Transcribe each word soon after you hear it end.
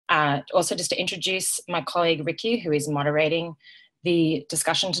Also, just to introduce my colleague Ricky, who is moderating the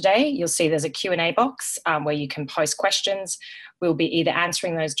discussion today. You'll see there's a Q&A box where you can post questions. We'll be either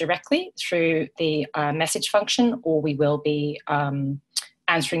answering those directly through the message function, or we will be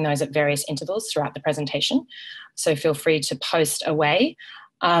answering those at various intervals throughout the presentation. So feel free to post away.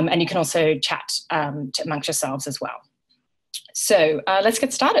 And you can also chat amongst yourselves as well. So let's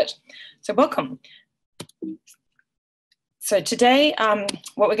get started. So welcome. So today,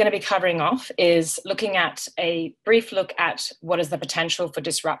 what we're going to be covering off is looking at a brief look at what is the potential for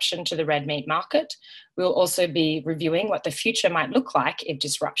disruption to the red meat market. We'll also be reviewing what the future might look like if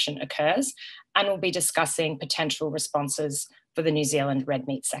disruption occurs, and we'll be discussing potential responses for the New Zealand red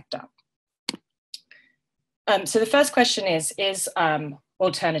meat sector. So the first question is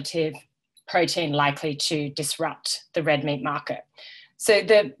alternative protein likely to disrupt the red meat market? So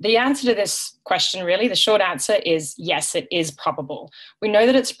the answer to this question, really, the short answer is yes, it is probable. We know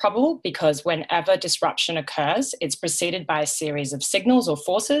that it's probable because whenever disruption occurs, it's preceded by a series of signals or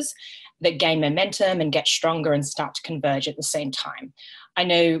forces that gain momentum and get stronger and start to converge at the same time. I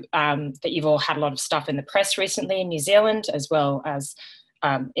know that you've all had a lot of stuff in the press recently in New Zealand, as well as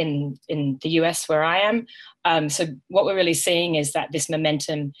in the US where I am. So what we're really seeing is that this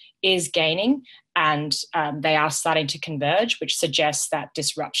momentum is gaining, and they are starting to converge, which suggests that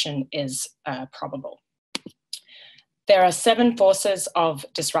disruption is probable. There are 7 forces of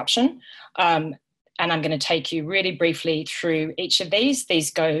disruption, and I'm going to take you really briefly through each of these.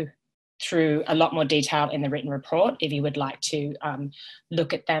 These go through a lot more detail in the written report if you would like to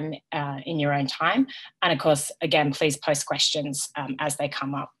look at them in your own time. And of course, again, please post questions as they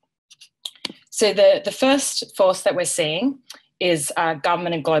come up. So the first force that we're seeing is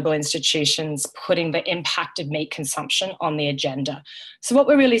government and global institutions putting the impact of meat consumption on the agenda. So what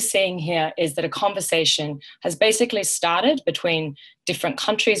we're really seeing here is that a conversation has basically started between different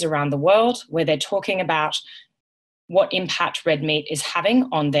countries around the world where they're talking about what impact red meat is having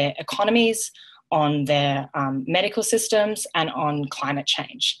on their economies, on their medical systems, and on climate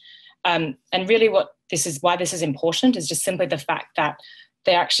change. And really why this is important is just simply the fact that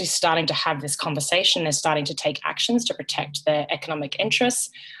they're actually starting to have this conversation. They're starting to take actions to protect their economic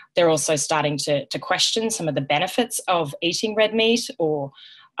interests. They're also starting to question some of the benefits of eating red meat or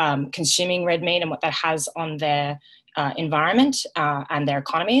consuming red meat and what that has on their environment and their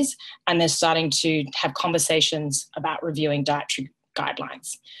economies. And they're starting to have conversations about reviewing dietary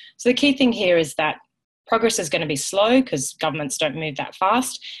guidelines. So the key thing here is that progress is going to be slow because governments don't move that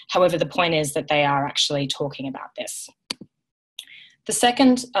fast. However, the point is that they are actually talking about this. The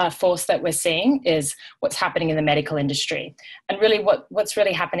second force that we're seeing is what's happening in the medical industry. And really what's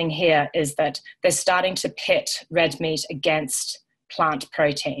really happening here is that they're starting to pit red meat against plant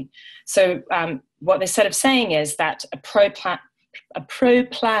protein. So what they're sort of saying is that a pro-plant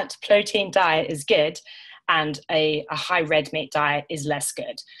protein diet is good and a high red meat diet is less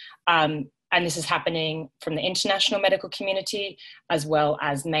good. And this is happening from the international medical community, as well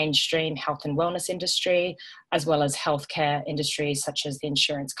as mainstream health and wellness industry, as well as healthcare industries such as the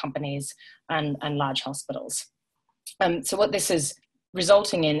insurance companies and large hospitals. So what this is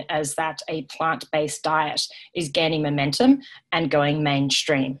resulting in is that a plant-based diet is gaining momentum and going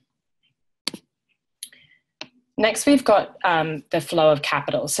mainstream. Next, we've got the flow of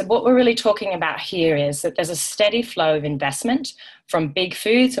capital. So what we're really talking about here is that there's a steady flow of investment from big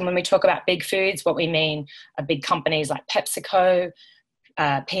foods. And when we talk about big foods, what we mean are big companies like PepsiCo,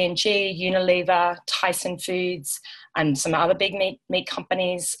 P&G, Unilever, Tyson Foods, and some other big meat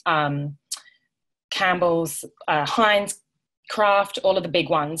companies, Campbell's, Heinz, Kraft, all of the big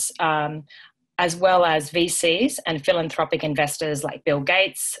ones, as well as VCs and philanthropic investors like Bill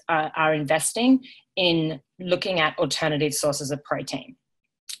Gates are investing in looking at alternative sources of protein.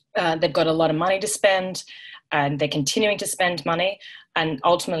 They've got a lot of money to spend, and they're continuing to spend money, and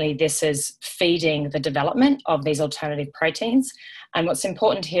ultimately this is feeding the development of these alternative proteins. And what's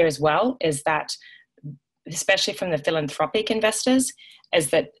important here as well is that, especially from the philanthropic investors, is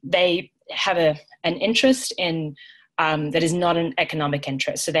that they have an interest in that is not an economic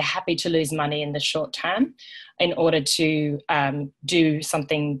interest. So they're happy to lose money in the short term in order to do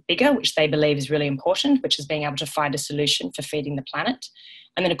something bigger, which they believe is really important, which is being able to find a solution for feeding the planet.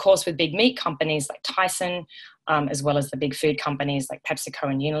 And then, of course, with big meat companies like Tyson, as well as the big food companies like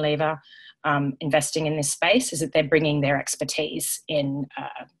PepsiCo and Unilever, investing in this space, is that they're bringing their expertise in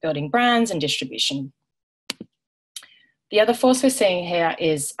building brands and distribution. The other force we're seeing here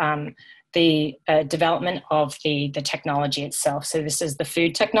is the development of the technology itself. So this is the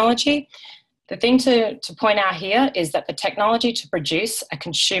food technology. The thing to point out here is that the technology to produce a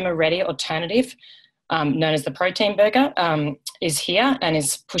consumer-ready alternative, known as the protein burger, is here and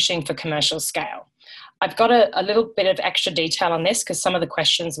is pushing for commercial scale. I've got a little bit of extra detail on this because some of the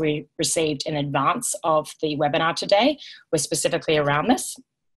questions we received in advance of the webinar today were specifically around this.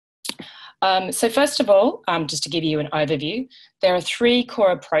 So first of all, just to give you an overview, there are 3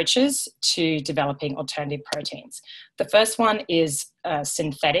 core approaches to developing alternative proteins. The first one is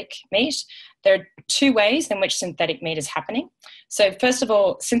synthetic meat. There are 2 ways in which synthetic meat is happening. So first of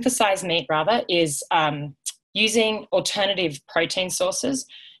all, synthesized meat rather is using alternative protein sources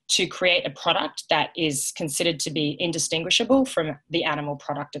to create a product that is considered to be indistinguishable from the animal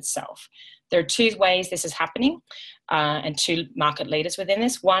product itself. There are 2 ways this is happening and 2 market leaders within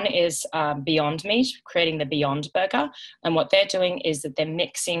this. One is Beyond Meat, creating the Beyond Burger. And what they're doing is that they're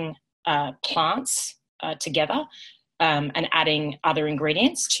mixing plants together and adding other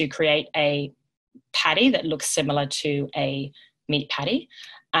ingredients to create a patty that looks similar to a meat patty.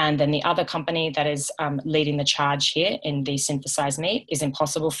 And then the other company that is leading the charge here in the synthesized meat is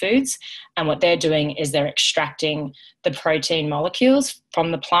Impossible Foods. And what they're doing is they're extracting the protein molecules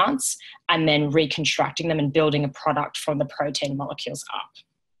from the plants and then reconstructing them and building a product from the protein molecules up.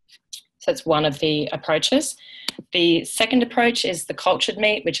 So that's one of the approaches. The second approach is the cultured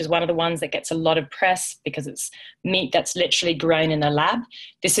meat, which is one of the ones that gets a lot of press because it's meat that's literally grown in a lab.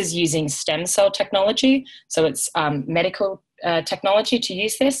 This is using stem cell technology. So it's medical technology to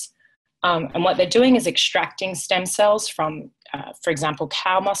use this. And what they're doing is extracting stem cells from, for example,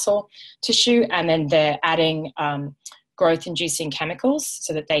 cow muscle tissue, and then they're adding growth-inducing chemicals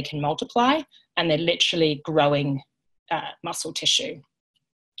so that they can multiply, and they're literally growing muscle tissue.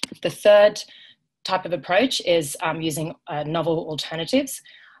 The third type of approach is using novel alternatives.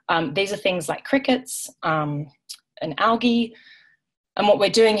 These are things like crickets and algae. And what we're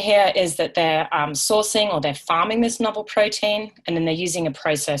doing here is that they're sourcing or they're farming this novel protein, and then they're using a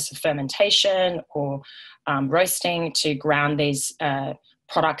process of fermentation or roasting to ground these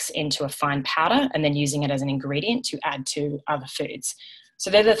products into a fine powder and then using it as an ingredient to add to other foods. So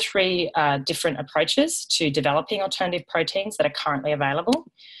they're the 3 different approaches to developing alternative proteins that are currently available.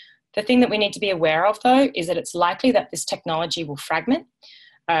 The thing that we need to be aware of, though, is that it's likely that this technology will fragment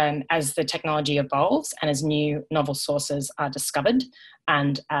as the technology evolves and as new novel sources are discovered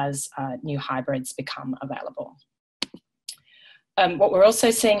and as new hybrids become available. What we're also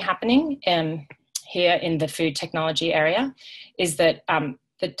seeing happening here in the food technology area is that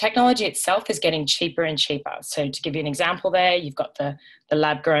the technology itself is getting cheaper and cheaper. So to give you an example there, you've got the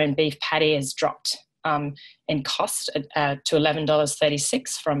lab-grown beef patty has dropped in cost to $11.36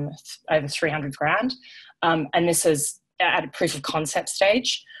 from over 300 grand. And this is at a proof of concept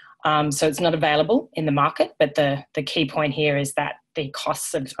stage. So it's not available in the market, but the key point here is that the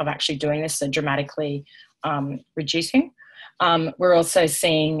costs of actually doing this are dramatically reducing. We're also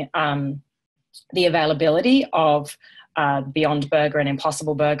seeing the availability of Beyond Burger and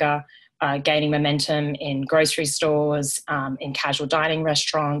Impossible Burger gaining momentum in grocery stores, in casual dining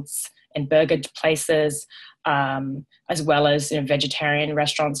restaurants, in burger places, as well as vegetarian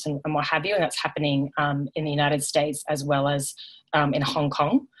restaurants and what have you. And that's happening in the United States as well as in Hong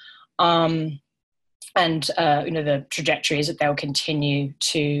Kong. The trajectory is that they'll continue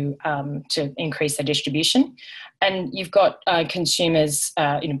to increase their distribution. And you've got consumers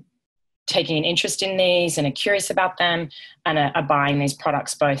taking an interest in these and are curious about them and are buying these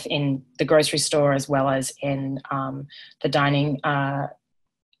products both in the grocery store as well as in the dining, the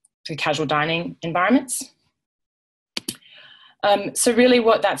casual dining environments. So really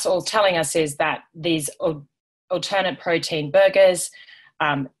what that's all telling us is that these alternate protein burgers,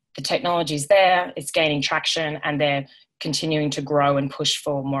 the technology's there, it's gaining traction, and they're continuing to grow and push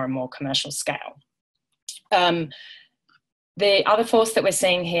for more and more commercial scale. The other force that we're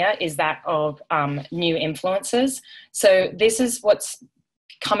seeing here is that of new influencers. So this is what's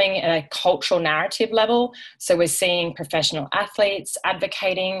coming at a cultural narrative level. So we're seeing professional athletes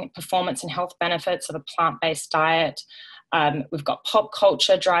advocating performance and health benefits of a plant-based diet. We've got pop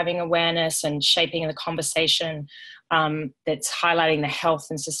culture driving awareness and shaping the conversation that's highlighting the health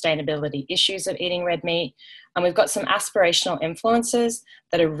and sustainability issues of eating red meat. And we've got some aspirational influencers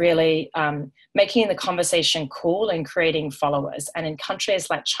that are really making the conversation cool and creating followers. And in countries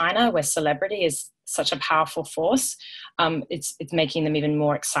like China, where celebrity is such a powerful force, it's making them even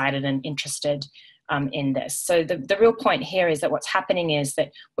more excited and interested in this. So the real point here is that what's happening is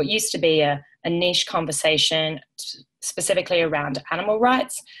that what used to be a niche conversation specifically around animal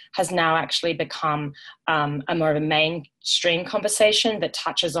rights has now actually become a more of a mainstream conversation that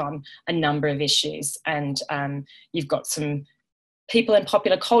touches on a number of issues. And you've got some people in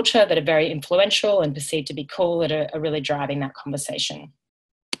popular culture that are very influential and perceived to be cool that are really driving that conversation.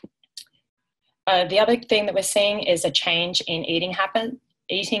 The other thing that we're seeing is a change in eating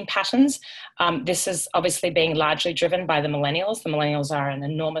patterns. This is obviously being largely driven by the millennials. The millennials are an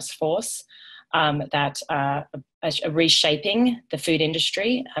enormous force that are reshaping the food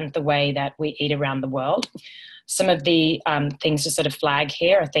industry and the way that we eat around the world. Some of the things to sort of flag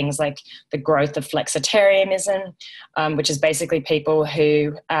here are things like the growth of flexitarianism, which is basically people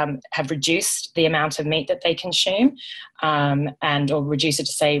who have reduced the amount of meat that they consume or reduce it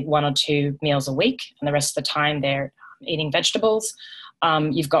to, say, 1 or 2 meals a week, and the rest of the time they're eating vegetables.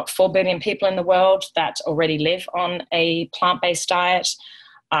 You've got 4 billion people in the world that already live on a plant-based diet.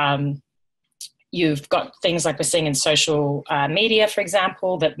 You've got things like we're seeing in social media, for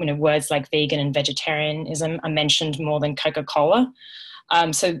example, that words like vegan and vegetarianism are mentioned more than Coca-Cola.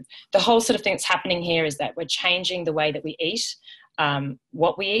 So the whole sort of thing that's happening here is that we're changing the way that we eat,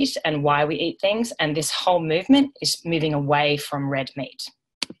 what we eat and why we eat things, and this whole movement is moving away from red meat.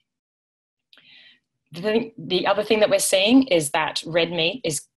 The other thing that we're seeing is that red meat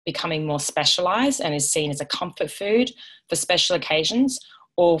is becoming more specialised and is seen as a comfort food for special occasions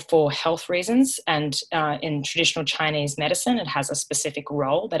or for health reasons. And in traditional Chinese medicine, it has a specific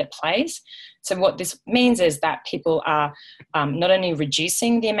role that it plays. So what this means is that people are not only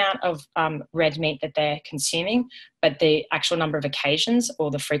reducing the amount of red meat that they're consuming, but the actual number of occasions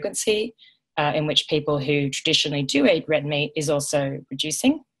or the frequency in which people who traditionally do eat red meat is also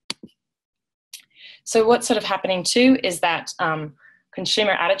reducing. So what's sort of happening too is that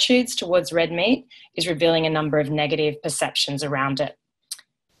consumer attitudes towards red meat is revealing a number of negative perceptions around it.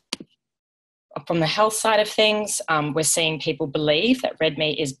 From the health side of things, we're seeing people believe that red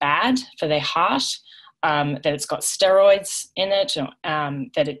meat is bad for their heart, that it's got steroids in it,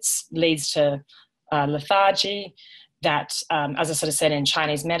 that it leads to lethargy, that, as I sort of said, in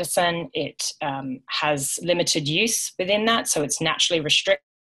Chinese medicine, it has limited use within that, so it's naturally restricted.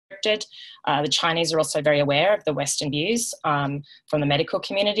 The Chinese are also very aware of the Western views from the medical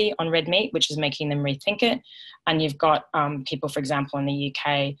community on red meat, which is making them rethink it. And you've got people, for example, in the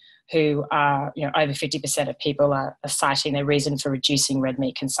UK who are, over 50% of people are citing their reason for reducing red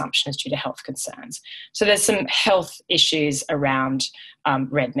meat consumption is due to health concerns. So there's some health issues around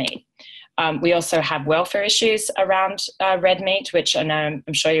red meat. We also have welfare issues around red meat, which I'm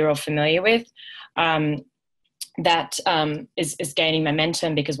sure you're all familiar with. That is gaining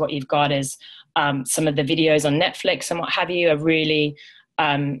momentum because what you've got is some of the videos on Netflix and what have you are really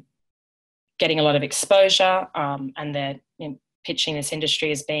getting a lot of exposure, and they're pitching this industry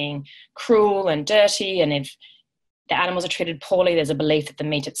as being cruel and dirty, and if the animals are treated poorly, there's a belief that the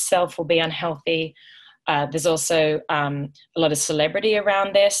meat itself will be unhealthy. There's also a lot of celebrity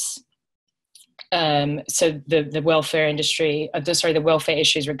around this. So the welfare industry, the welfare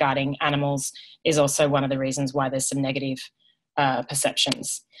issues regarding animals is also one of the reasons why there's some negative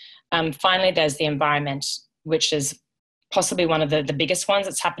perceptions. Finally, there's the environment, which is possibly one of the biggest ones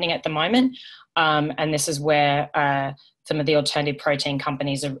that's happening at the moment. And this is where some of the alternative protein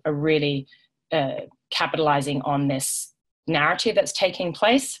companies are really capitalizing on this narrative that's taking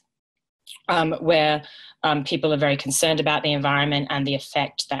place, where people are very concerned about the environment and the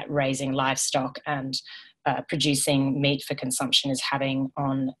effect that raising livestock and producing meat for consumption is having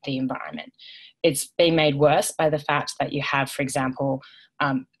on the environment. It's being made worse by the fact that you have, for example,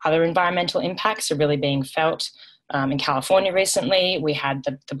 other environmental impacts are really being felt. In California recently, we had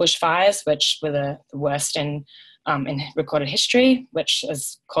the bushfires, which were the worst in recorded history, which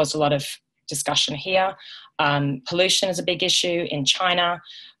has caused a lot of discussion here. Pollution is a big issue in China.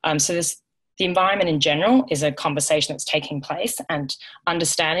 So the environment in general is a conversation that's taking place, and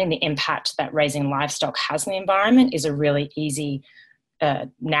understanding the impact that raising livestock has on the environment is a really easy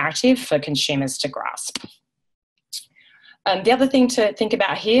narrative for consumers to grasp. The other thing to think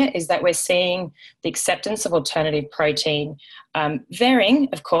about here is that we're seeing the acceptance of alternative protein varying,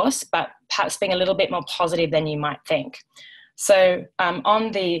 of course, but perhaps being a little bit more positive than you might think. So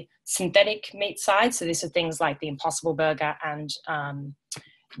on the synthetic meat side, so these are things like the Impossible Burger and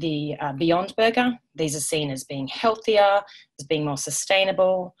the Beyond Burger. These are seen as being healthier, as being more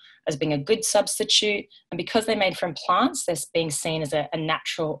sustainable, as being a good substitute. And because they're made from plants, they're being seen as a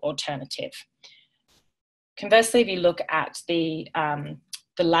natural alternative. Conversely, if you look at the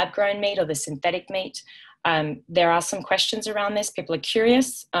lab-grown meat or the synthetic meat, there are some questions around this. People are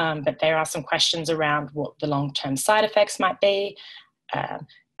curious, but there are some questions around what the long-term side effects might be.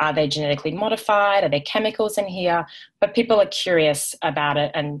 Are they genetically modified? Are there chemicals in here? But people are curious about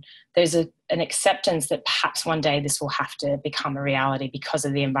it, and there's an acceptance that perhaps one day this will have to become a reality because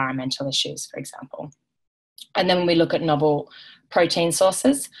of the environmental issues, for example. And then when we look at novel protein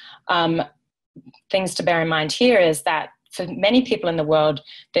sources, things to bear in mind here is that for many people in the world,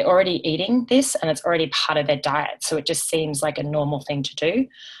 they're already eating this and it's already part of their diet. So it just seems like a normal thing to do.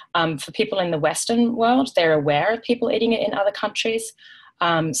 For people in the Western world, they're aware of people eating it in other countries.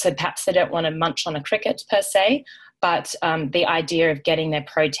 So perhaps they don't want to munch on a cricket per se, but the idea of getting their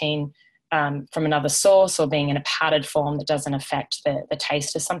protein from another source or being in a powdered form that doesn't affect the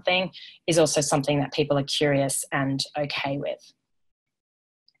taste of something is also something that people are curious and okay with.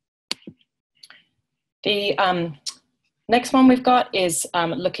 The next one we've got is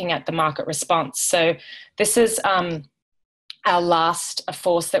looking at the market response. So this is our last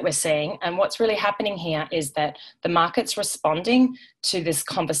force that we're seeing. And what's really happening here is that the market's responding to this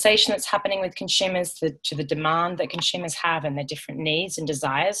conversation that's happening with consumers, to the demand that consumers have and their different needs and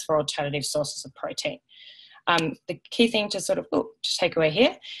desires for alternative sources of protein. The key thing to sort of to take away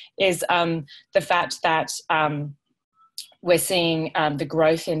here is the fact that we're seeing the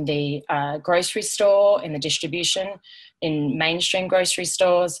growth in the grocery store, in the distribution, in mainstream grocery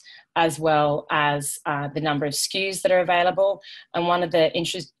stores, as well as the number of SKUs that are available. And one of the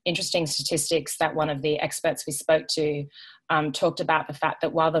interesting statistics that one of the experts we spoke to talked about the fact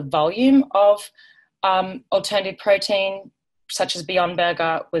that while the volume of alternative protein, such as Beyond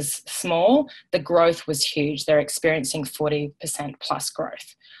Burger, was small, the growth was huge. They're experiencing 40% plus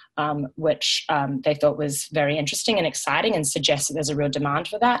growth, which they thought was very interesting and exciting and suggests that there's a real demand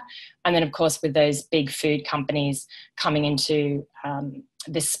for that. And then, of course, with those big food companies coming into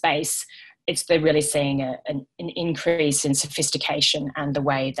this space, they're really seeing an increase in sophistication and the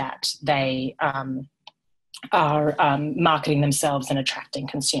way that they are marketing themselves and attracting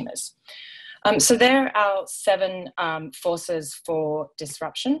consumers. So there are our 7 forces for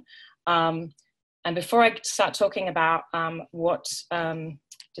disruption. And before I start talking about what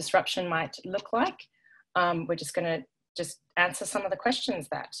disruption might look like, we're just going to answer some of the questions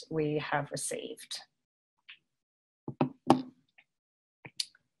that we have received.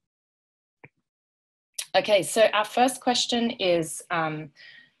 Okay, so our first question is,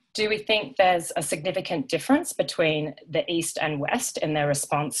 do we think there's a significant difference between the East and West in their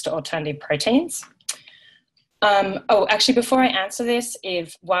response to alternative proteins? Actually, before I answer this,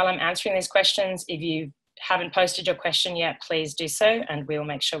 while I'm answering these questions, if you haven't posted your question yet, please do so, and we will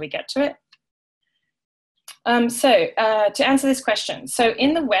make sure we get to it. To answer this question, so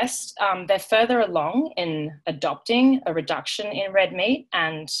in the West, they're further along in adopting a reduction in red meat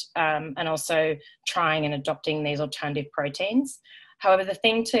and also trying and adopting these alternative proteins. However, the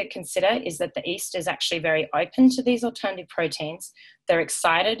thing to consider is that the East is actually very open to these alternative proteins. They're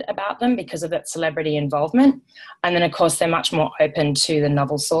excited about them because of that celebrity involvement. And then, of course, they're much more open to the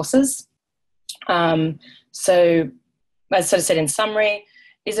novel sources. So, as sort of said in summary,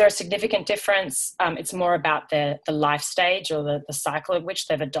 is there a significant difference? It's more about the life stage or the cycle of which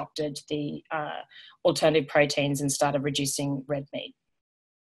they've adopted the alternative proteins and started reducing red meat.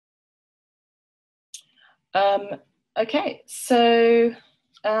 Okay, so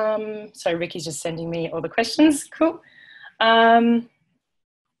sorry, Ricky's just sending me all the questions. Cool.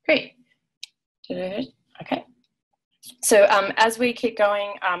 Great. Okay. So as we keep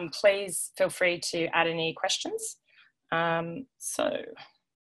going, please feel free to add any questions. So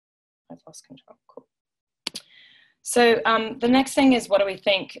I've lost control. Cool. So the next thing is, what do we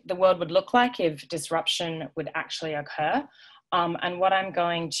think the world would look like if disruption would actually occur? And what I'm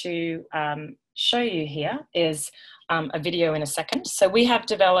going to show you here is a video in a second. So we have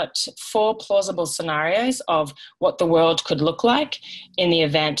developed 4 plausible scenarios of what the world could look like in the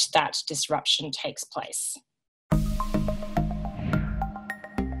event that disruption takes place.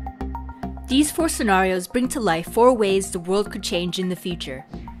 These 4 scenarios bring to life 4 ways the world could change in the future.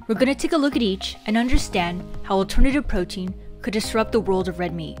 We're going to take a look at each and understand how alternative protein could disrupt the world of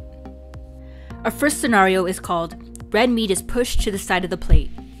red meat. Our first scenario is called "Red meat is pushed to the side of the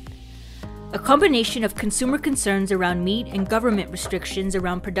plate." A combination of consumer concerns around meat and government restrictions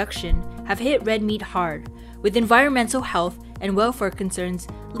around production have hit red meat hard, with environmental health and welfare concerns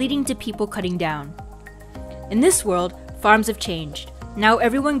leading to people cutting down. In this world, farms have changed. Now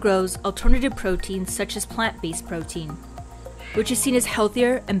everyone grows alternative proteins such as plant-based protein, which is seen as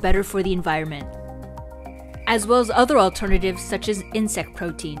healthier and better for the environment, as well as other alternatives such as insect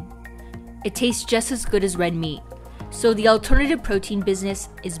protein. It tastes just as good as red meat, so the alternative protein business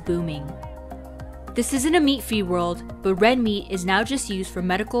is booming. This isn't a meat-free world, but red meat is now just used for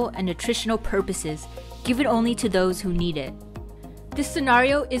medical and nutritional purposes, given only to those who need it. This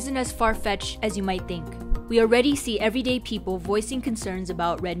scenario isn't as far-fetched as you might think. We already see everyday people voicing concerns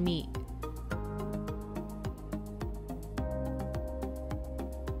about red meat.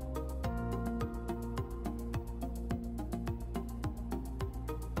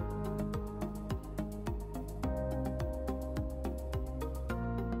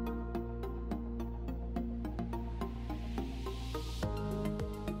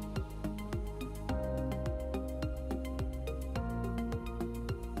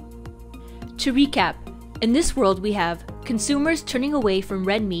 To recap, in this world we have consumers turning away from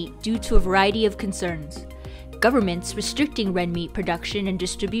red meat due to a variety of concerns, governments restricting red meat production and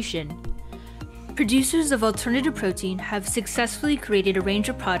distribution. Producers of alternative protein have successfully created a range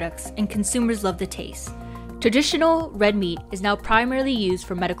of products and consumers love the taste. Traditional red meat is now primarily used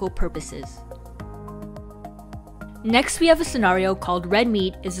for medical purposes. Next, we have a scenario called red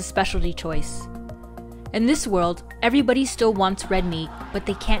meat is a specialty choice. In this world, everybody still wants red meat, but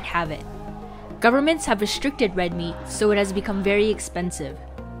they can't have it. Governments have restricted red meat, so it has become very expensive.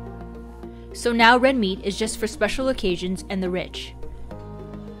 So now red meat is just for special occasions and the rich.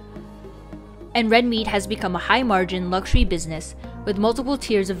 And red meat has become a high-margin luxury business with multiple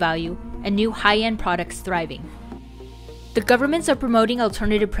tiers of value and new high-end products thriving. The governments are promoting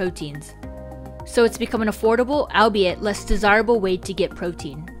alternative proteins, so it's become an affordable, albeit less desirable way to get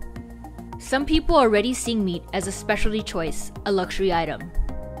protein. Some people are already seeing meat as a specialty choice, a luxury item.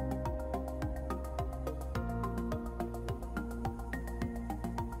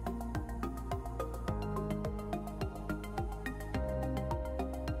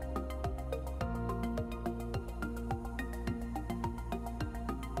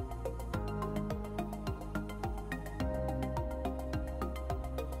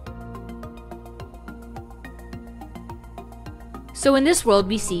 So in this world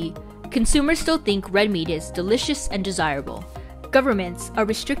we see, consumers still think red meat is delicious and desirable. Governments are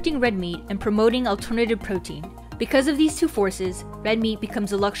restricting red meat and promoting alternative protein. Because of these two forces, red meat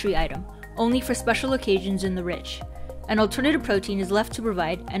becomes a luxury item, only for special occasions and the rich. And alternative protein is left to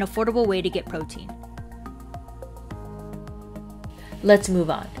provide an affordable way to get protein. Let's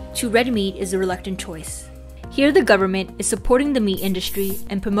move on to red meat is a reluctant choice. Here the government is supporting the meat industry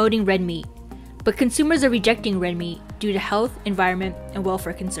and promoting red meat, but consumers are rejecting red meat due to health, environment, and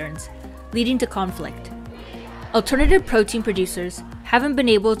welfare concerns, leading to conflict. Alternative protein producers haven't been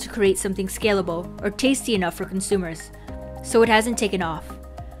able to create something scalable or tasty enough for consumers, so it hasn't taken off.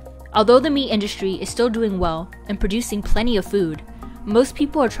 Although the meat industry is still doing well and producing plenty of food, most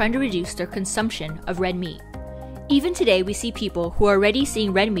people are trying to reduce their consumption of red meat. Even today, we see people who are already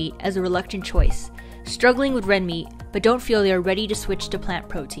seeing red meat as a reluctant choice, struggling with red meat but don't feel they are ready to switch to plant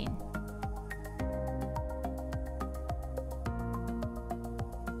protein.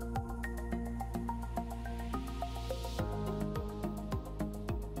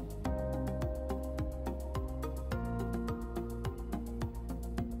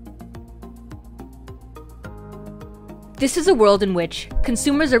 This is a world in which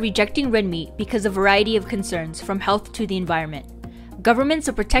consumers are rejecting red meat because of a variety of concerns from health to the environment. Governments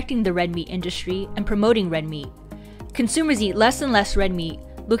are protecting the red meat industry and promoting red meat. Consumers eat less and less red meat,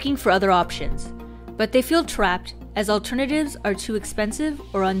 looking for other options, but they feel trapped as alternatives are too expensive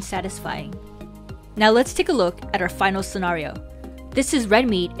or unsatisfying. Now let's take a look at our final scenario. This is red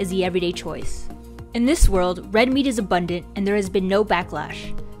meat is the everyday choice. In this world, red meat is abundant and there has been no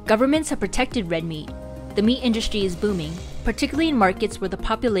backlash. Governments have protected red meat. The meat industry is booming, particularly in markets where the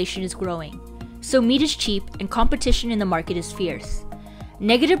population is growing. So meat is cheap and competition in the market is fierce.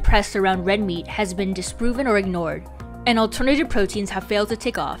 Negative press around red meat has been disproven or ignored, and alternative proteins have failed to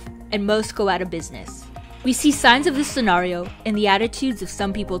take off, and most go out of business. We see signs of this scenario in the attitudes of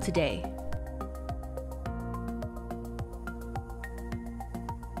some people today.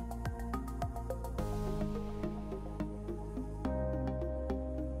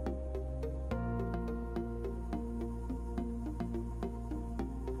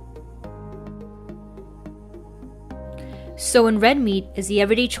 So when red meat is the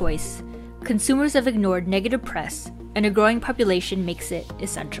everyday choice, consumers have ignored negative press, and a growing population makes it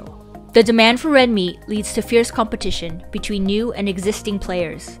essential. The demand for red meat leads to fierce competition between new and existing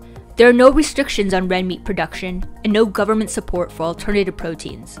players. There are no restrictions on red meat production and no government support for alternative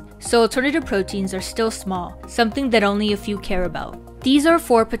proteins. So alternative proteins are still small, something that only a few care about. These are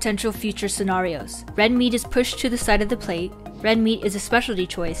 4 potential future scenarios. Red meat is pushed to the side of the plate, red meat is a specialty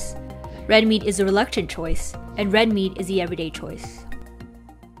choice, red meat is a reluctant choice, and red meat is the everyday choice.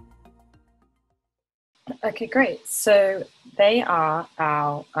 Okay, great. So they are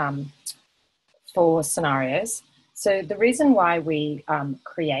our 4 scenarios. So the reason why we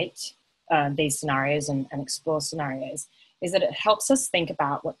create these scenarios and explore scenarios is that it helps us think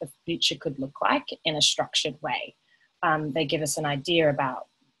about what the future could look like in a structured way. They give us an idea about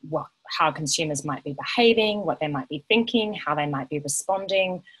how consumers might be behaving, what they might be thinking, how they might be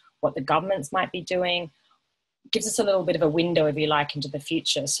responding, what the governments might be doing. It gives us a little bit of a window, if you like, into the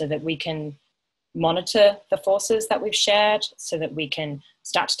future so that we can monitor the forces that we've shared, so that we can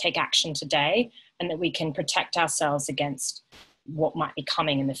start to take action today and that we can protect ourselves against what might be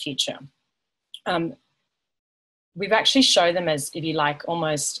coming in the future. we've actually shown them as, if you like,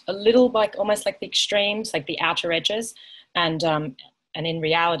 almost like the extremes, like the outer edges. And in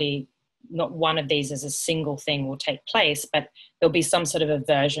reality, not one of these as a single thing will take place, but there'll be some sort of a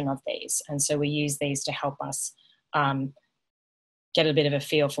version of these. And so we use these to help us get a bit of a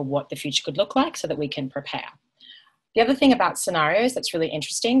feel for what the future could look like so that we can prepare. The other thing about scenarios that's really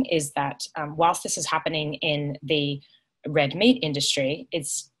interesting is that whilst this is happening in the red meat industry,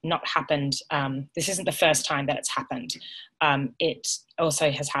 it's not happened, this isn't the first time that it's happened. It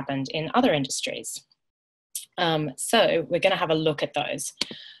also has happened in other industries. So we're going to have a look at those.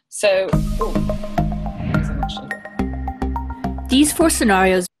 So, these 4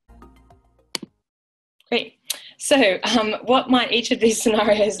 scenarios. Great. So what might each of these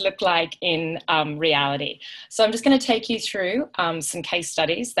scenarios look like in reality? So I'm just going to take you through some case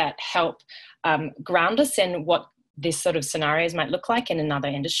studies that help ground us in what this sort of scenarios might look like in another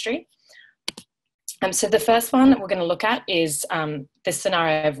industry. So the first one that we're going to look at is the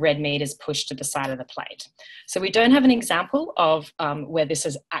scenario of red meat is pushed to the side of the plate. So we don't have an example of where this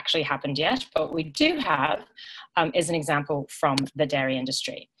has actually happened yet, but what we do have is an example from the dairy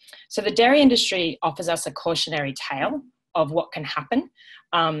industry. So the dairy industry offers us a cautionary tale of what can happen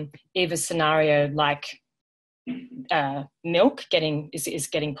if a scenario like milk is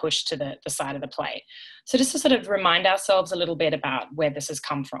getting pushed to the side of the plate. So just to sort of remind ourselves a little bit about where this has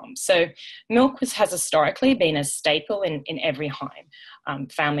come from. So milk has historically been a staple in every home.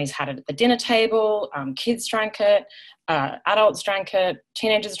 Families had it at the dinner table, kids drank it, adults drank it,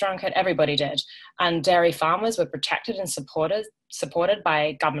 teenagers drank it, everybody did. And dairy farmers were protected and supported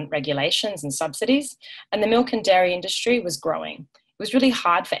by government regulations and subsidies. And the milk and dairy industry was growing. It was really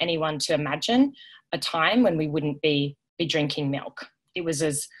hard for anyone to imagine a time when we wouldn't be drinking milk. It was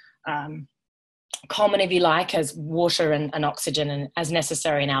as common, if you like, as water and oxygen and as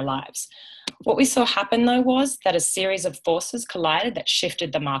necessary in our lives. What we saw happen, though, was that a series of forces collided that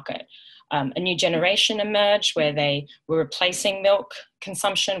shifted the market. A new generation emerged where they were replacing milk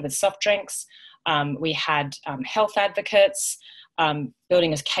consumption with soft drinks. We had health advocates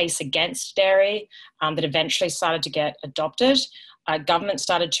building a case against dairy that eventually started to get adopted. Government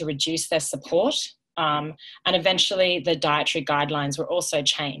started to reduce their support. And eventually the dietary guidelines were also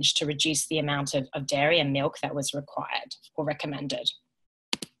changed to reduce the amount of dairy and milk that was required or recommended.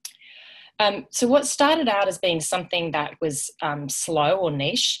 So what started out as being something that was slow or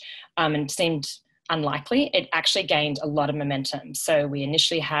niche and seemed unlikely, it actually gained a lot of momentum. So we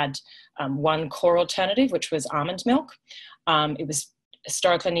initially had one core alternative, which was almond milk. It was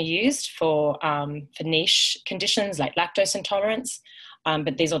historically used for niche conditions like lactose intolerance.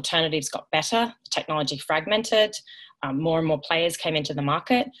 But these alternatives got better, the technology fragmented, more and more players came into the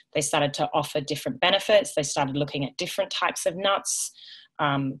market. They started to offer different benefits. They started looking at different types of nuts,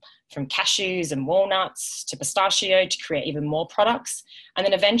 from cashews and walnuts to pistachio to create even more products. And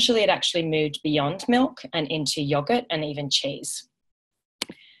then eventually it actually moved beyond milk and into yogurt and even cheese.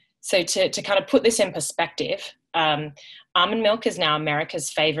 So to kind of put this in perspective, almond milk is now America's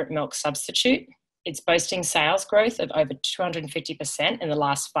favorite milk substitute. It's boasting sales growth of over 250% in the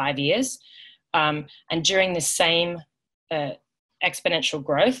last 5 years. And during the same exponential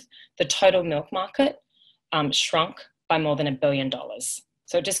growth, the total milk market shrunk by more than $1 billion.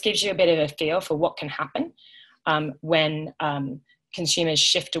 So it just gives you a bit of a feel for what can happen when consumers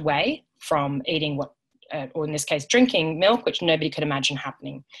shift away from eating or in this case, drinking milk, which nobody could imagine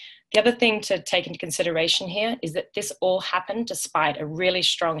happening. The other thing to take into consideration here is that this all happened despite a really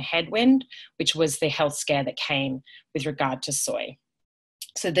strong headwind, which was the health scare that came with regard to soy.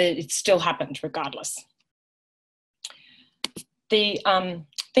 So it still happened regardless. The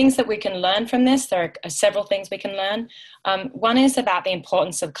things that we can learn from this, there are several things we can learn. One is about the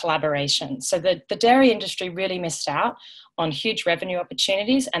importance of collaboration. So the dairy industry really missed out on huge revenue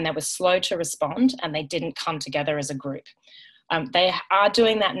opportunities, and they were slow to respond, and they didn't come together as a group. They are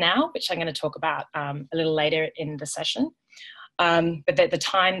doing that now, which I'm going to talk about a little later in the session. But at the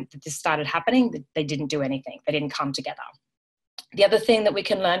time that this started happening, they didn't do anything. They didn't come together. The other thing that we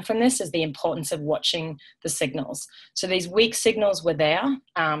can learn from this is the importance of watching the signals. So these weak signals were there,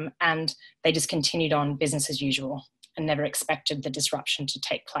 and they just continued on business as usual and never expected the disruption to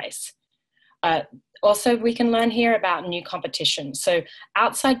take place. Also, we can learn here about new competition. So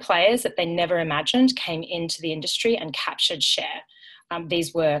outside players that they never imagined came into the industry and captured share.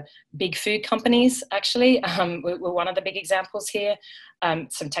 These were big food companies, actually, were one of the big examples here.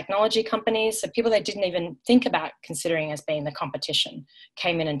 Some technology companies, so people they didn't even think about considering as being the competition,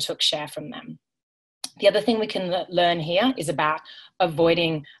 came in and took share from them. The other thing we can learn here is about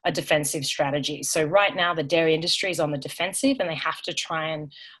avoiding a defensive strategy. So right now, the dairy industry is on the defensive, and they have to try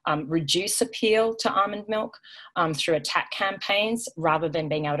and reduce appeal to almond milk through attack campaigns, rather than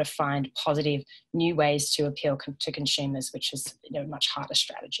being able to find positive new ways to appeal to consumers, which is a much harder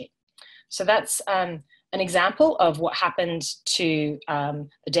strategy. So that's an example of what happened to the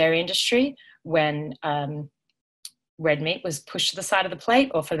dairy industry when red meat was pushed to the side of the plate,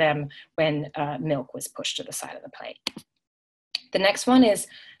 or for them when milk was pushed to the side of the plate. The next one is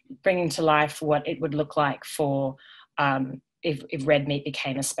bringing to life what it would look like for if red meat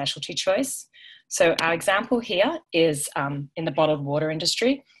became a specialty choice. So our example here is in the bottled water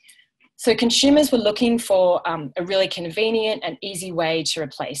industry. So consumers were looking for a really convenient and easy way to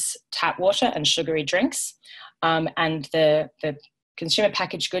replace tap water and sugary drinks. And the consumer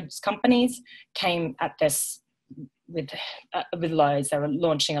packaged goods companies came at this with loads. They were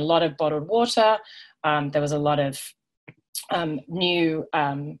launching a lot of bottled water. There was a lot of new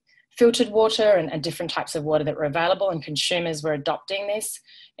filtered water and different types of water that were available, and consumers were adopting this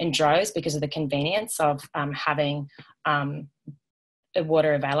in droves because of the convenience of having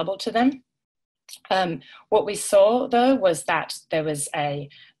water available to them. What we saw, though, was that there was a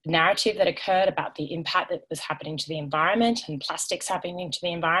narrative that occurred about the impact that was happening to the environment and plastics happening to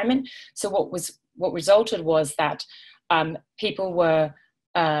the environment. So what resulted was that people were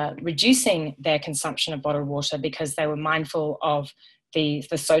reducing their consumption of bottled water because they were mindful of the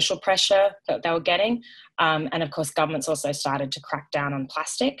social pressure that they were getting. And of course, governments also started to crack down on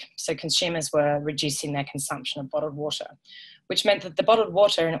plastic. So consumers were reducing their consumption of bottled water, which meant that the bottled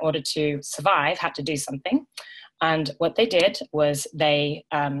water, in order to survive, had to do something. And what they did was they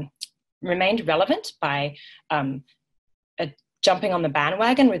remained relevant by jumping on the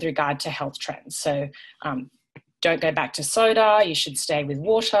bandwagon with regard to health trends. So don't go back to soda, you should stay with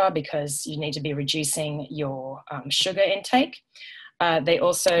water because you need to be reducing your sugar intake. They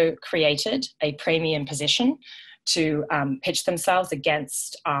also created a premium position to pitch themselves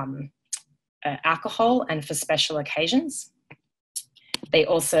against alcohol and for special occasions. They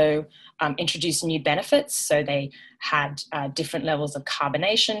also introduced new benefits. So they had different levels of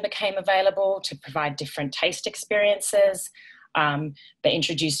carbonation became available to provide different taste experiences. They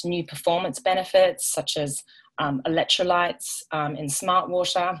introduced new performance benefits such as electrolytes in smart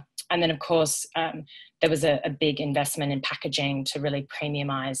water. And then, of course, there was a big investment in packaging to really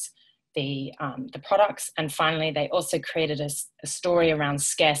premiumize the products. And finally, they also created a story around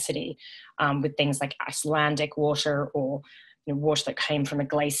scarcity with things like Icelandic water or water that came from a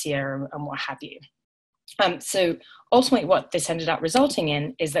glacier and what have you. So ultimately what this ended up resulting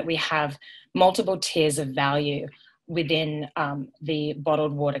in is that we have multiple tiers of value within the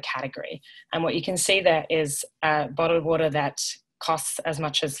bottled water category. And what you can see there is bottled water that costs as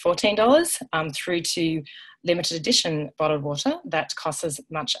much as $14 through to limited edition bottled water that costs as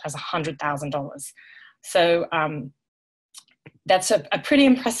much as $100,000. So that's a pretty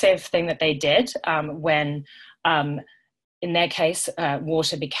impressive thing that they did when in their case,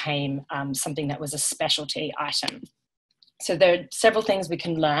 water became something that was a specialty item. So there are several things we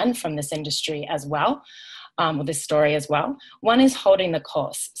can learn from this industry as well, or this story as well. One is holding the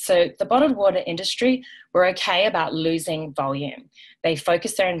course. So the bottled water industry were okay about losing volume. They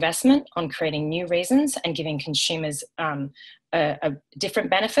focused their investment on creating new reasons and giving consumers different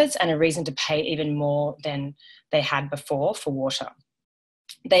benefits and a reason to pay even more than they had before for water.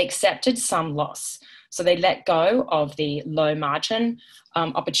 They accepted some loss. So they let go of the low margin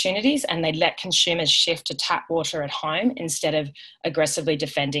opportunities and they let consumers shift to tap water at home instead of aggressively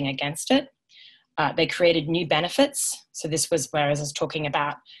defending against it. They created new benefits. So this was where I was talking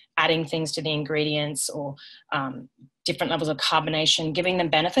about adding things to the ingredients or different levels of carbonation, giving them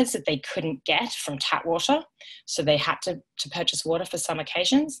benefits that they couldn't get from tap water. So they had to purchase water for some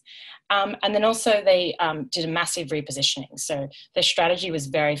occasions. And then also they did a massive repositioning. So their strategy was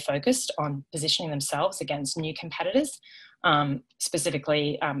very focused on positioning themselves against new competitors,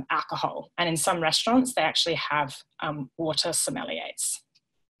 specifically alcohol. And in some restaurants, they actually have water sommeliers.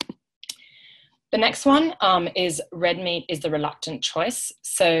 The next one is red meat is the reluctant choice.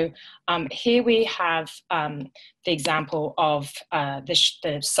 So here we have the example of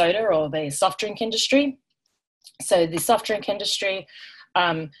the soda or the soft drink industry. So the soft drink industry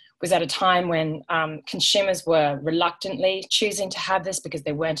was at a time when consumers were reluctantly choosing to have this because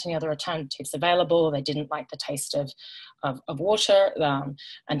there weren't any other alternatives available. They didn't like the taste of water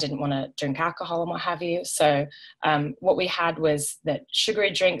and didn't want to drink alcohol and what have you. So what we had was that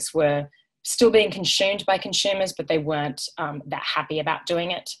sugary drinks were still being consumed by consumers, but they weren't that happy about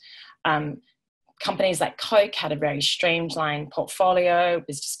doing it. companies like Coke had a very streamlined portfolio. It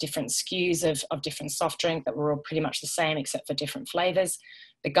was just different SKUs of different soft drink that were all pretty much the same except for different flavours.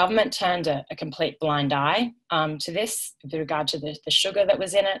 The government turned a complete blind eye to this with regard to the sugar that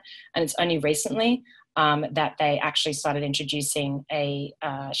was in it. And it's only recently that they actually started introducing a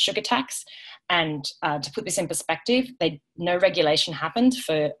sugar tax. And to put this in perspective, no regulation happened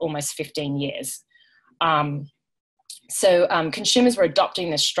for almost 15 years. So consumers were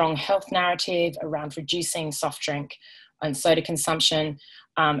adopting this strong health narrative around reducing soft drink and soda consumption.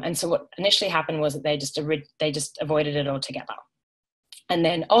 And so what initially happened was that they just avoided it altogether. And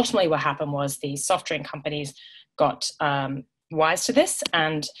then ultimately what happened was the soft drink companies got wise to this.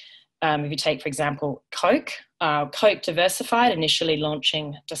 And if you take, for example, Coke, Coke diversified, initially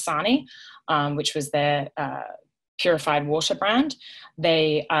launching Dasani, which was their purified water brand.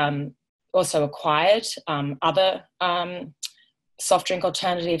 They also acquired other soft drink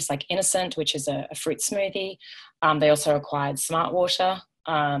alternatives like Innocent, which is a fruit smoothie. They also acquired Smart Water,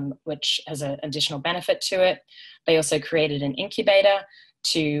 which has an additional benefit to it. They also created an incubator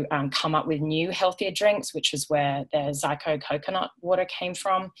to come up with new healthier drinks, which is where the Zyco coconut water came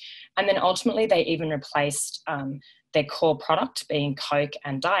from. And then ultimately they even replaced their core product being Coke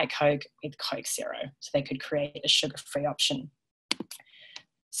and Diet Coke with Coke Zero, so they could create a sugar-free option.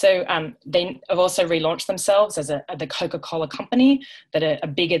 So they have also relaunched themselves as the Coca-Cola company that are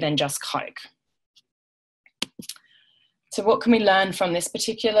bigger than just Coke. So what can we learn from this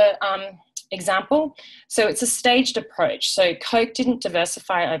particular example? So it's a staged approach. So Coke didn't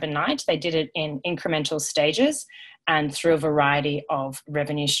diversify overnight. They did it in incremental stages and through a variety of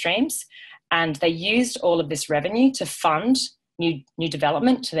revenue streams. And they used all of this revenue to fund new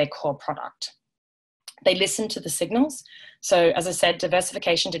development to their core product. They listened to the signals. So as I said,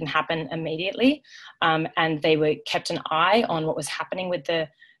 diversification didn't happen immediately. And they kept an eye on what was happening with the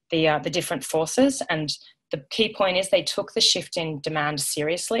different forces. And the key point is they took the shift in demand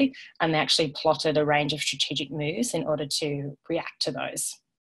seriously, and they actually plotted a range of strategic moves in order to react to those.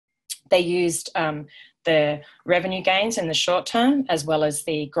 They used the revenue gains in the short term, as well as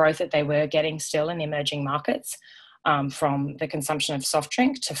the growth that they were getting still in the emerging markets from the consumption of soft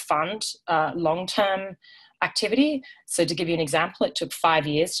drink to fund long-term activity. So to give you an example, it took 5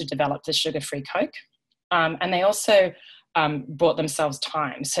 years to develop the sugar-free Coke. And they also bought themselves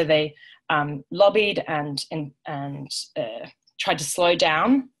time. So they lobbied and tried to slow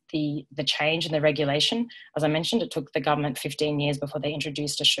down the change in the regulation. As I mentioned, it took the government 15 years before they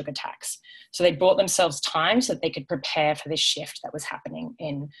introduced a sugar tax. So they bought themselves time so that they could prepare for this shift that was happening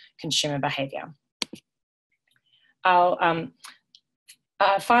in consumer behaviour. Our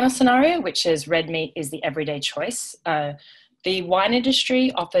final scenario, which is red meat is the everyday choice. The wine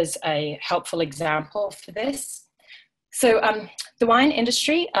industry offers a helpful example for this. So the wine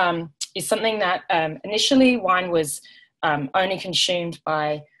industry is something that initially wine was only consumed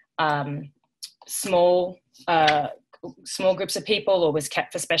by small groups of people or was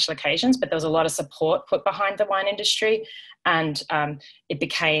kept for special occasions, but there was a lot of support put behind the wine industry, and it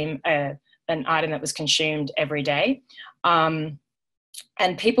became an item that was consumed every day.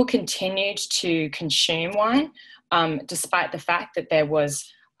 And people continued to consume wine despite the fact that there was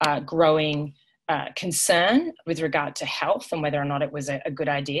growing concern with regard to health and whether or not it was a good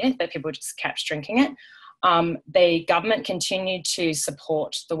idea, that people just kept drinking it. The government continued to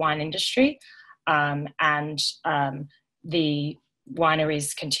support the wine industry, and the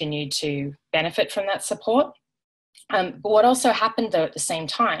wineries continued to benefit from that support. But what also happened, though, at the same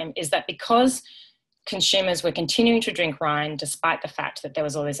time is that because consumers were continuing to drink wine despite the fact that there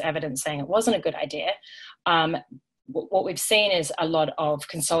was all this evidence saying it wasn't a good idea, what we've seen is a lot of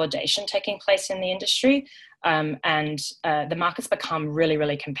consolidation taking place in the industry, and the market's become really,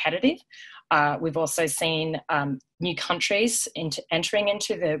 really competitive. We've also seen new countries entering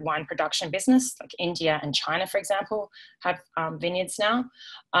into the wine production business, like India and China, for example, have vineyards now.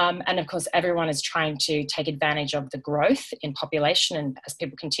 And of course, everyone is trying to take advantage of the growth in population and as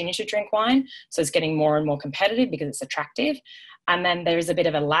people continue to drink wine. So it's getting more and more competitive because it's attractive. And then there is a bit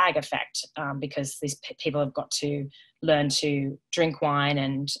of a lag effect because these people have got to learn to drink wine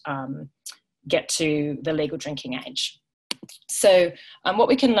and get to the legal drinking age. So what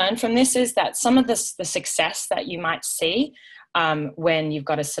we can learn from this is that some of the success that you might see when you've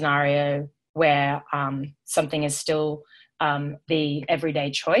got a scenario where something is still the everyday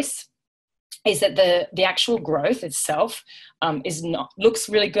choice is that the actual growth itself looks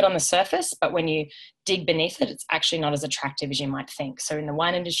really good on the surface, but when you dig beneath it, it's actually not as attractive as you might think. So in the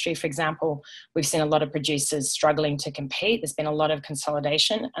wine industry, for example, we've seen a lot of producers struggling to compete. There's been a lot of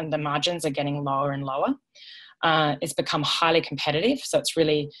consolidation and the margins are getting lower and lower. It's become highly competitive, so it's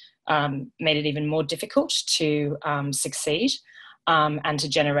really made it even more difficult to succeed and to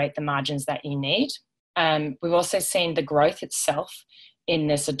generate the margins that you need. We've also seen the growth itself in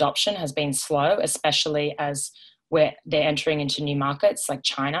this adoption has been slow, especially as they're entering into new markets like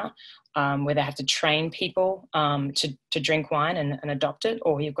China, where they have to train people to drink wine and adopt it,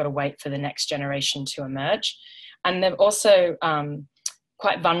 or you've got to wait for the next generation to emerge. And they're also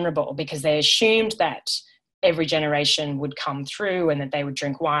quite vulnerable because they assumed that every generation would come through and that they would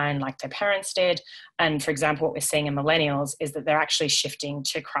drink wine like their parents did. And for example, what we're seeing in millennials is that they're actually shifting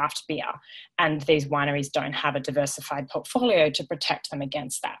to craft beer, and these wineries don't have a diversified portfolio to protect them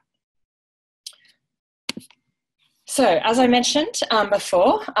against that. So as I mentioned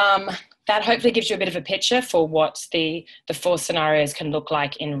before, that hopefully gives you a bit of a picture for what the 4 scenarios can look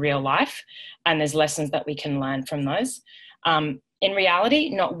like in real life, and there's lessons that we can learn from those. In reality,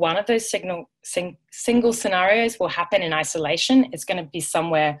 not one of those single scenarios will happen in isolation. It's going to be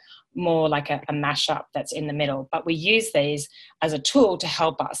somewhere more like a mashup that's in the middle. But we use these as a tool to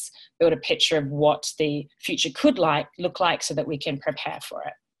help us build a picture of what the future could look like so that we can prepare for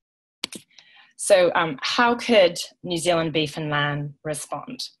it. So how could New Zealand beef and lamb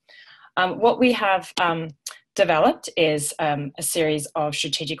respond? What we have developed is a series of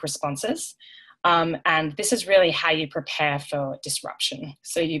strategic responses. And this is really how you prepare for disruption.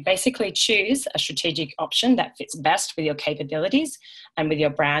 So you basically choose a strategic option that fits best with your capabilities and with your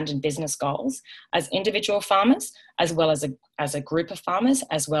brand and business goals as individual farmers, as well as a group of farmers,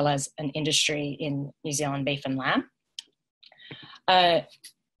 as well as an industry in New Zealand beef and lamb.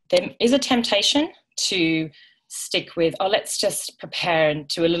 There is a temptation to stick with, oh, let's just prepare and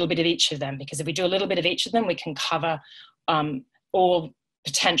do a little bit of each of them, because if we do a little bit of each of them, we can cover all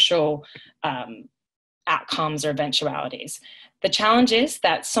potential outcomes or eventualities. The challenge is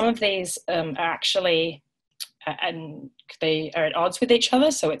that some of these are actually, and they are at odds with each other,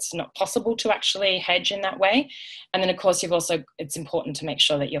 so it's not possible to actually hedge in that way. And then of course it's important to make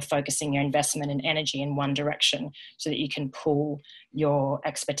sure that you're focusing your investment and energy in one direction so that you can pool your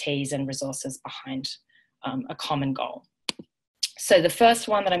expertise and resources behind a common goal. So the first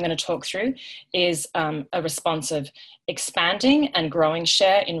one that I'm going to talk through is a response of expanding and growing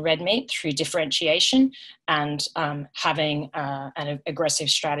share in red meat through differentiation and having an aggressive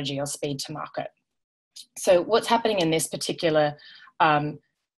strategy or speed to market. So what's happening in this particular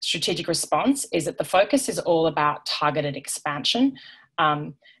strategic response is that the focus is all about targeted expansion,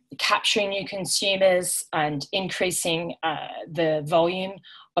 capturing new consumers and increasing the volume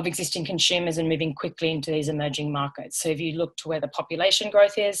of existing consumers and moving quickly into these emerging markets. So if you look to where the population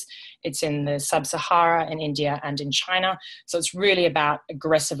growth is, it's in the sub-Sahara, in India and in China. So it's really about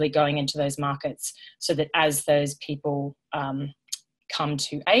aggressively going into those markets so that as those people come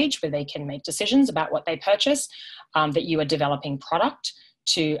to age where they can make decisions about what they purchase, that you are developing product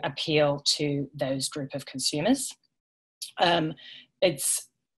to appeal to those group of consumers. It's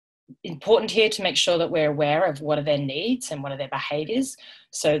important here to make sure that we're aware of what are their needs and what are their behaviours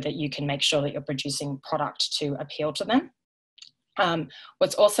so that you can make sure that you're producing product to appeal to them.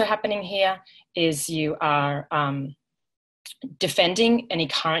 What's also happening here is you are defending any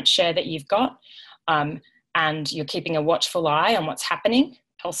current share that you've got, and you're keeping a watchful eye on what's happening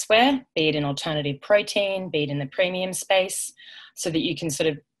elsewhere, be it in alternative protein, be it in the premium space, so that you can sort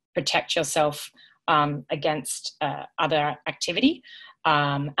of protect yourself against other activity.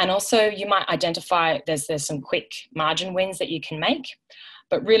 And also you might identify there's some quick margin wins that you can make,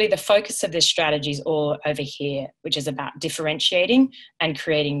 but really the focus of this strategy is all over here, which is about differentiating and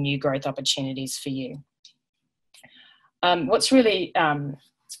creating new growth opportunities for you. What's really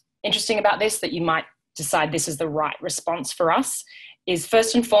interesting about this, that you might decide this is the right response for us, is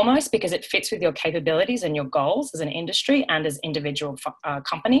first and foremost because it fits with your capabilities and your goals as an industry and as individual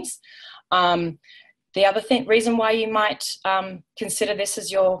companies. The other reason why you might consider this as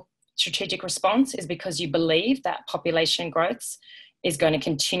your strategic response is because you believe that population growth is going to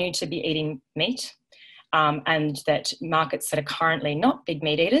continue to be eating meat, and that markets that are currently not big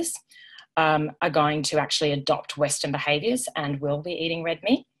meat eaters are going to actually adopt Western behaviours and will be eating red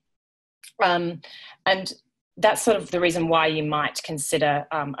meat. And that's sort of the reason why you might consider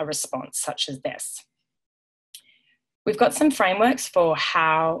a response such as this. We've got some frameworks for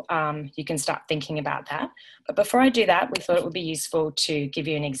how you can start thinking about that. But before I do that, we thought it would be useful to give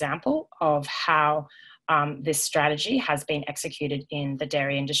you an example of how this strategy has been executed in the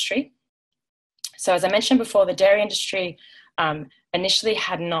dairy industry. So as I mentioned before, the dairy industry initially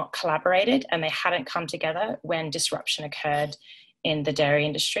had not collaborated and they hadn't come together when disruption occurred in the dairy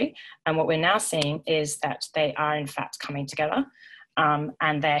industry. And what we're now seeing is that they are in fact coming together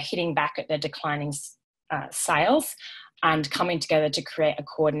and they're hitting back at their declining sales and coming together to create a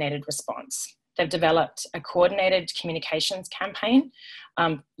coordinated response. They've developed a coordinated communications campaign.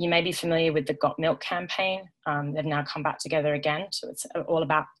 You may be familiar with the Got Milk campaign. They've now come back together again. So it's all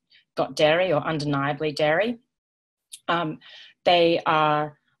about Got Dairy, or Undeniably Dairy. They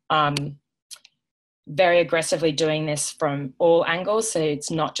are very aggressively doing this from all angles. So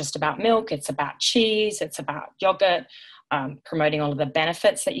it's not just about milk, it's about cheese, it's about yogurt, promoting all of the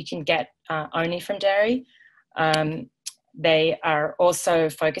benefits that you can get only from dairy. They are also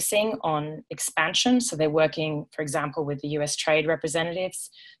focusing on expansion. So they're working, for example, with the US trade representatives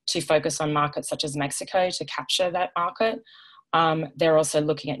to focus on markets such as Mexico to capture that market. They're also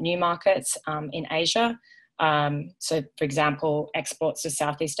looking at new markets in Asia. So, for example, exports to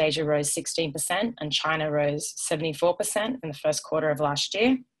Southeast Asia rose 16% and China rose 74% in the first quarter of last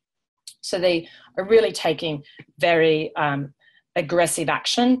year. So they are really taking very aggressive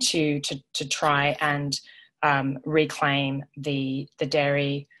action to try and reclaim the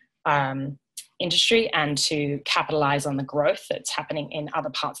dairy industry and to capitalize on the growth that's happening in other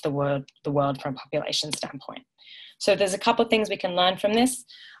parts of the world from a population standpoint. So there's a couple of things we can learn from this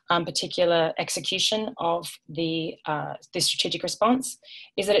particular execution of the strategic response,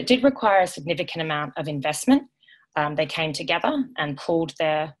 is that it did require a significant amount of investment. They came together and pooled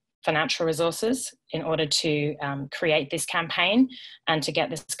their financial resources in order to create this campaign and to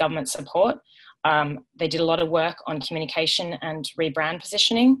get this government support. They did a lot of work on communication and rebrand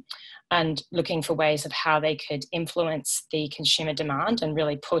positioning and looking for ways of how they could influence the consumer demand and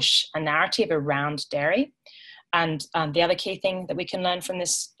really push a narrative around dairy. And the other key thing that we can learn from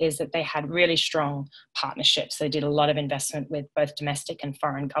this is that they had really strong partnerships. They did a lot of investment with both domestic and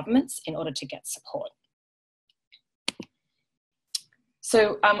foreign governments in order to get support.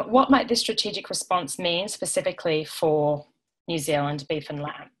 So what might this strategic response mean specifically for New Zealand beef and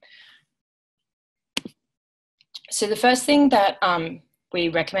lamb? So the first thing that we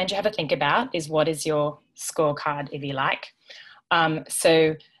recommend you have a think about is, what is your scorecard, if you like?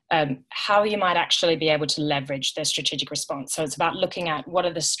 How you might actually be able to leverage the strategic response. So it's about looking at what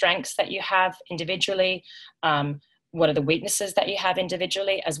are the strengths that you have individually, what are the weaknesses that you have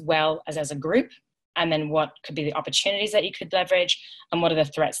individually as well as a group, and then what could be the opportunities that you could leverage, and what are the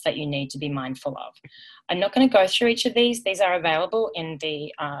threats that you need to be mindful of. I'm not going to go through each of these. These are available in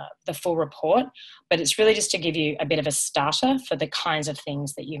the full report, but it's really just to give you a bit of a starter for the kinds of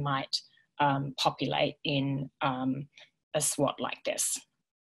things that you might populate in a SWOT like this.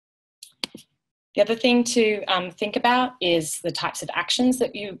 The other thing to think about is the types of actions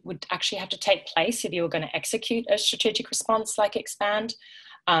that you would actually have to take place if you were going to execute a strategic response like Expand.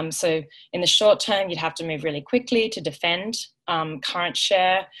 So in the short term, you'd have to move really quickly to defend current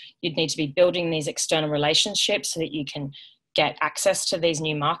share. You'd need to be building these external relationships so that you can get access to these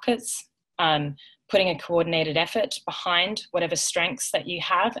new markets, putting a coordinated effort behind whatever strengths that you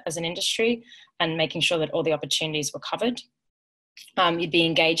have as an industry and making sure that all the opportunities were covered. You'd be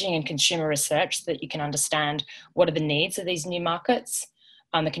engaging in consumer research so that you can understand what are the needs of these new markets,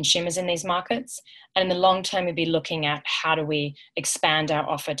 the consumers in these markets. And in the long term, you'd be looking at how do we expand our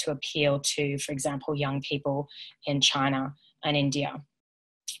offer to appeal to, for example, young people in China and India.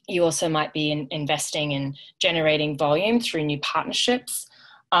 You also might be investing in generating volume through new partnerships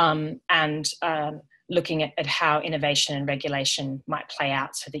and looking at how innovation and regulation might play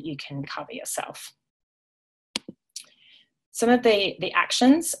out so that you can cover yourself. Some of the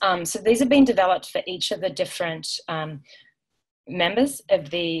actions, so these have been developed for each of the different members of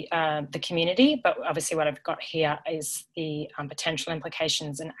the community, but obviously what I've got here is the potential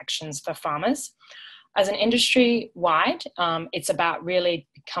implications and actions for farmers. As an industry-wide, it's about really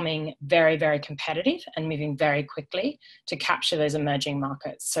becoming very, very competitive and moving very quickly to capture those emerging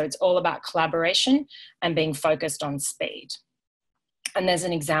markets. So it's all about collaboration and being focused on speed. And there's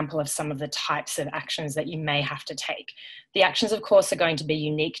an example of some of the types of actions that you may have to take. The actions, of course, are going to be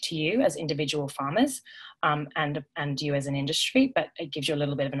unique to you as individual farmers and you as an industry, but it gives you a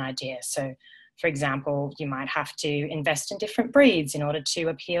little bit of an idea. So, for example, you might have to invest in different breeds in order to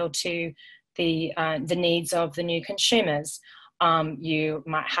appeal to the needs of the new consumers. You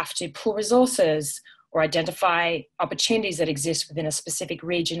might have to pool resources or identify opportunities that exist within a specific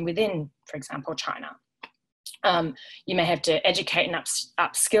region within, for example, China. You may have to educate and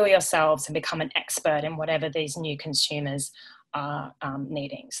upskill yourselves and become an expert in whatever these new consumers are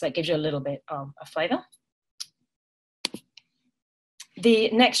needing. So that gives you a little bit of a flavour.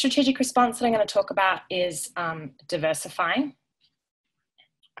 The next strategic response that I'm going to talk about is diversifying.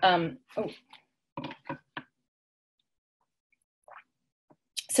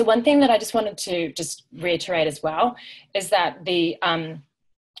 So one thing that I just wanted to just reiterate as well is that the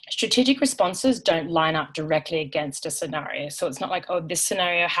strategic responses don't line up directly against a scenario. So it's not like, oh, this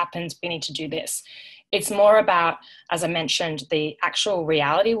scenario happens, we need to do this. It's more about, as I mentioned, the actual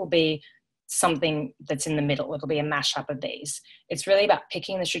reality will be something that's in the middle. It'll be a mashup of these. It's really about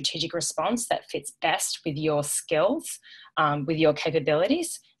picking the strategic response that fits best with your skills, with your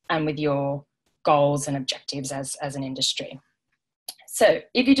capabilities, and with your goals and objectives as an industry. So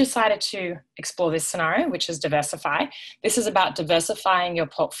if you decided to explore this scenario, which is diversify, this is about diversifying your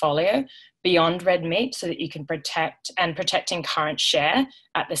portfolio beyond red meat so that you can protecting current share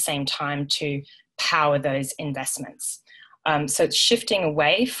at the same time to power those investments. So it's shifting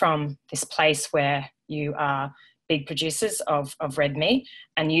away from this place where you are big producers of red meat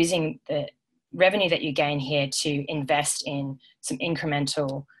and using the revenue that you gain here to invest in some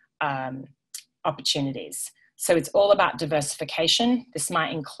incremental opportunities. So it's all about diversification. This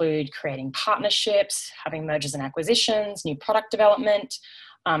might include creating partnerships, having mergers and acquisitions, new product development.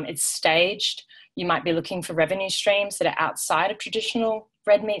 It's staged. You might be looking for revenue streams that are outside of traditional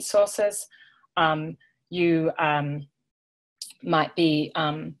red meat sources. You might be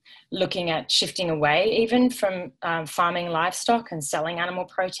looking at shifting away even from farming livestock and selling animal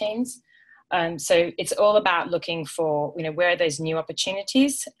proteins. So it's all about looking for, where are those new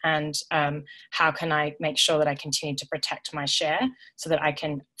opportunities and how can I make sure that I continue to protect my share so that I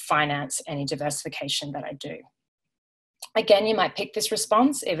can finance any diversification that I do. Again, you might pick this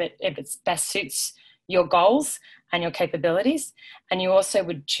response if it best suits your goals and your capabilities. And you also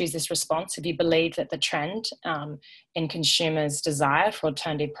would choose this response if you believe that the trend in consumers' desire for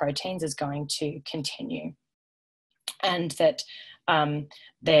alternative proteins is going to continue and that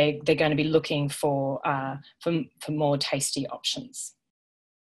they're going to be looking for more tasty options.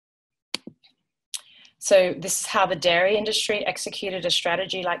 So this is how the dairy industry executed a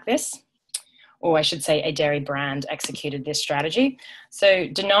strategy like this, or I should say a dairy brand executed this strategy. So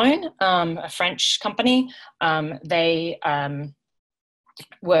Danone, a French company, they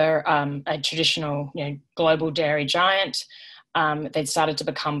were a traditional global dairy giant. They'd started to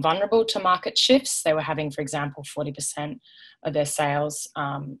become vulnerable to market shifts. They were having, for example, 40% of their sales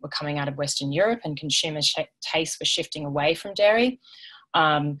were coming out of Western Europe and consumer tastes were shifting away from dairy.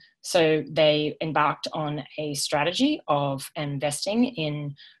 So they embarked on a strategy of investing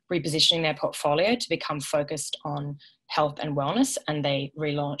in repositioning their portfolio to become focused on health and wellness, and they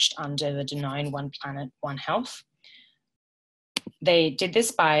relaunched under the Danone One Planet, One Health. They did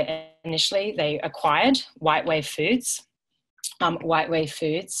this by initially they acquired White Wave Foods. White Wave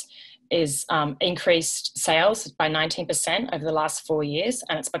Foods is increased sales by 19% over the last 4 years,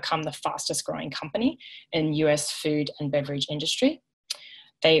 and it's become the fastest growing company in US food and beverage industry.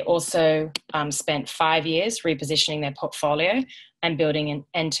 They also spent 5 years repositioning their portfolio and building an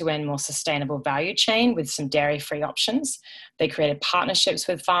end-to-end more sustainable value chain with some dairy-free options. They created partnerships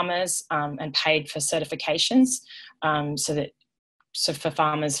with farmers and paid for certifications so for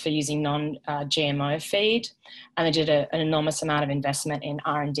farmers for using non-GMO feed. And they did an enormous amount of investment in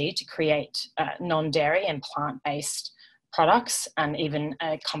R&D to create non-dairy and plant-based products and even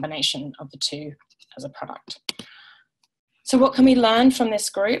a combination of the two as a product. So what can we learn from this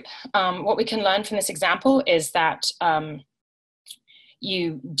group? What we can learn from this example is that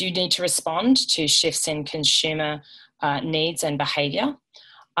you do need to respond to shifts in consumer needs and behaviour.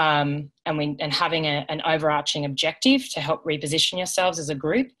 And having an overarching objective to help reposition yourselves as a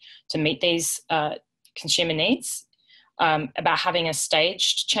group to meet these consumer needs, about having a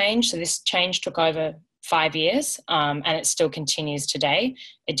staged change. So this change took over 5 years and it still continues today.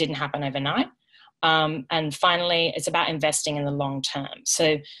 It didn't happen overnight. And finally, it's about investing in the long term.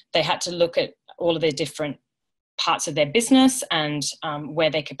 So they had to look at all of the different parts of their business and where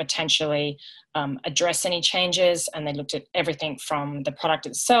they could potentially address any changes. And they looked at everything from the product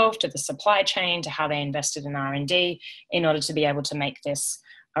itself to the supply chain to how they invested in R&D in order to be able to make this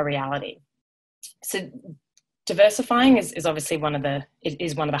a reality. So diversifying is obviously one of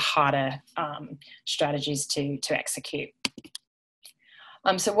the harder strategies to execute.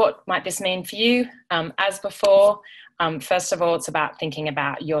 So what might this mean for you? As before, first of all, it's about thinking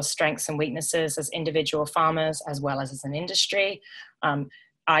about your strengths and weaknesses as individual farmers as well as an industry.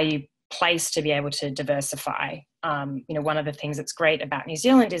 Are you placed to be able to diversify? One of the things that's great about New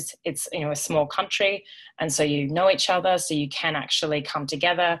Zealand is it's a small country, and so you know each other, so you can actually come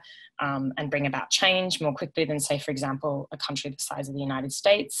together and bring about change more quickly than, say, for example, a country the size of the United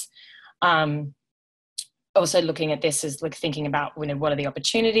States. Also looking at this is thinking about what are the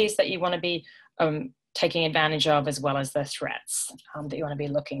opportunities that you want to be taking advantage of, as well as the threats that you want to be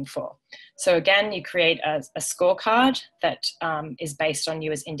looking for. So again, you create a scorecard that is based on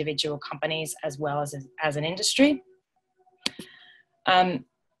you as individual companies as well as an industry.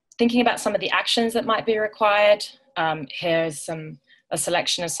 Thinking about some of the actions that might be required, here's a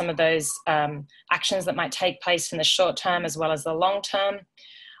selection of some of those actions that might take place in the short term as well as the long term.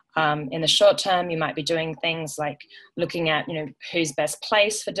 In the short term, you might be doing things like looking at, who's best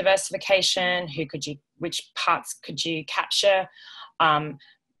placed for diversification, which parts could you capture,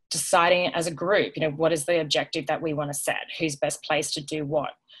 deciding as a group, what is the objective that we want to set, who's best placed to do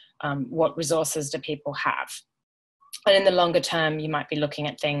what resources do people have. And in the longer term, you might be looking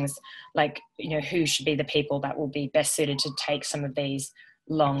at things like, who should be the people that will be best suited to take some of these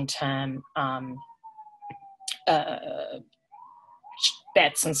long-term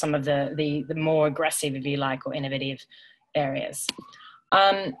bets on some of the more aggressive, if you like, or innovative areas.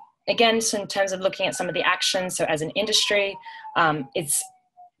 Again, so in terms of looking at some of the actions, so as an industry,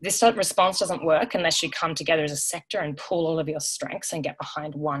 this sort of response doesn't work unless you come together as a sector and pull all of your strengths and get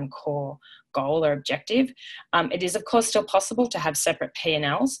behind one core goal or objective. It is, of course, still possible to have separate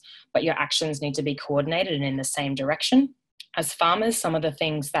P&Ls, but your actions need to be coordinated and in the same direction. As farmers, some of the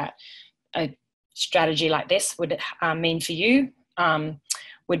things that a strategy like this would mean for you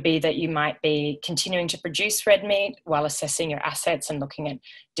would be that you might be continuing to produce red meat while assessing your assets and looking at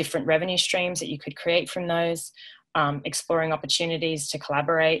different revenue streams that you could create from those. Exploring opportunities to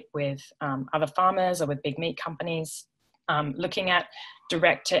collaborate with other farmers or with big meat companies, looking at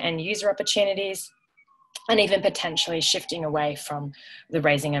direct to end user opportunities, and even potentially shifting away from the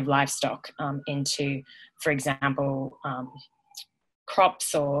raising of livestock into, for example,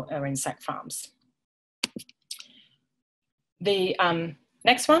 crops or insect farms. The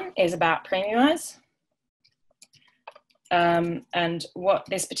next one is about premiumise. And what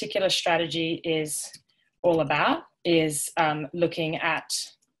this particular strategy is all about is looking at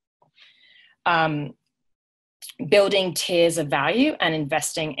building tiers of value and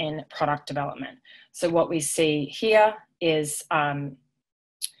investing in product development. So what we see here is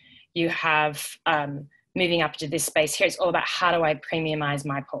you have moving up to this space here. It's all about how do I premiumize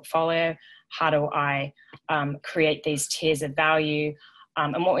my portfolio? How do I create these tiers of value?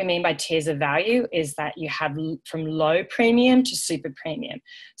 And what we mean by tiers of value is that you have from low premium to super premium.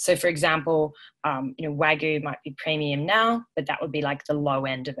 So for example, Wagyu might be premium now, but that would be like the low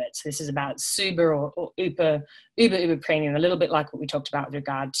end of it. So this is about super or uber premium, a little bit like what we talked about with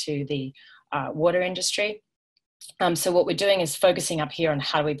regard to the water industry. So what we're doing is focusing up here on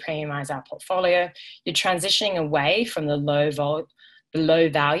how do we premiumize our portfolio. You're transitioning away from the low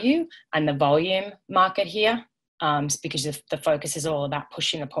value and the volume market here. Because the focus is all about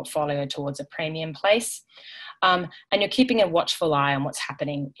pushing the portfolio towards a premium place. And you're keeping a watchful eye on what's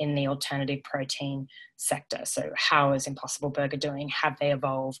happening in the alternative protein sector. So how is Impossible Burger doing? Have they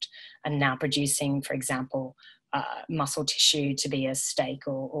evolved and now producing, for example, muscle tissue to be a steak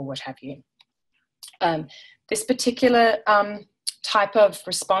or what have you? This particular type of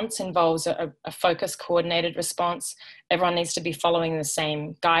response involves a focused, coordinated response. Everyone needs to be following the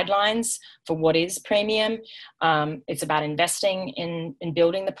same guidelines for what is premium. It's about investing in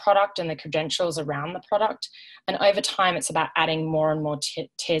building the product and the credentials around the product. And over time, it's about adding more and more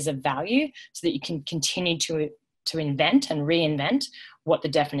tiers of value so that you can continue to invent and reinvent what the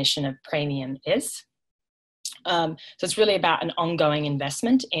definition of premium is. So it's really about an ongoing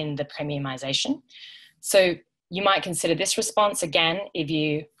investment in the premiumization. So you might consider this response, again, if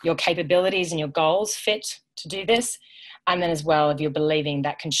your capabilities and your goals fit to do this. And then as well, if you're believing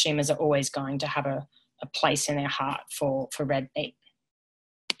that consumers are always going to have a place in their heart for red meat.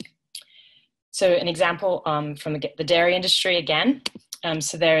 So an example from the dairy industry again.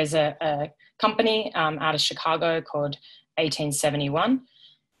 So there is a company out of Chicago called 1871.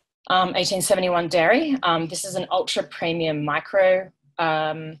 1871 Dairy. This is an ultra premium micro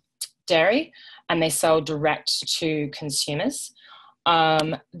dairy, and they sell direct to consumers.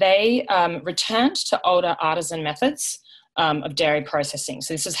 They returned to older artisan methods of dairy processing.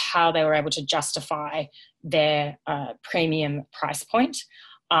 So this is how they were able to justify their premium price point.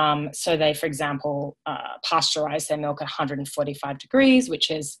 So they, for example, pasteurize their milk at 145 degrees,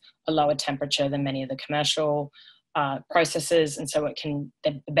 which is a lower temperature than many of the commercial processes. And so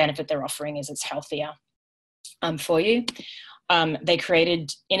the benefit they're offering is it's healthier for you. They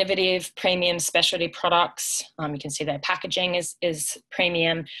created innovative premium specialty products. You can see their packaging is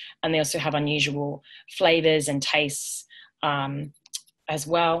premium, and they also have unusual flavors and tastes as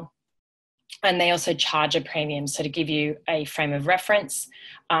well. And they also charge a premium. So to give you a frame of reference,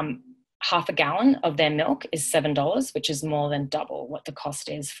 half a gallon of their milk is $7, which is more than double what the cost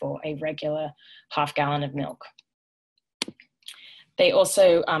is for a regular half gallon of milk. They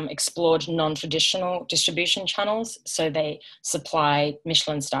also explored non-traditional distribution channels. So they supply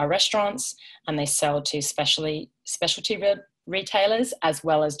Michelin star restaurants and they sell to specialty retailers as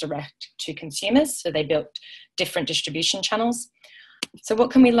well as direct to consumers. So they built different distribution channels. So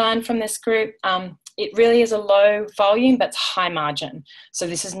what can we learn from this group? It really is a low volume, but it's high margin. So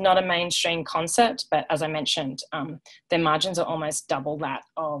this is not a mainstream concept, but as I mentioned, their margins are almost double that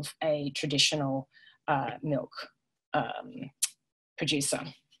of a traditional milk producer.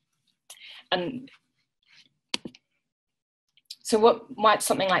 And so what might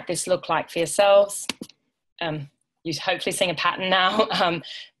something like this look like for yourselves? You're hopefully seeing a pattern now.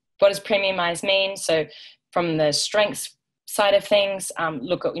 What does premiumize mean? So from the strengths side of things,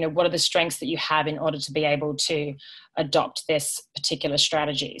 look at, what are the strengths that you have in order to be able to adopt this particular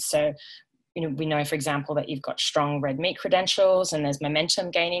strategy. So, we know, for example, that you've got strong red meat credentials and there's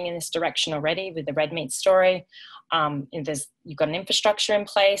momentum gaining in this direction already with the red meat story. You've got an infrastructure in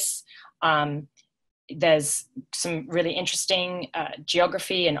place. There's some really interesting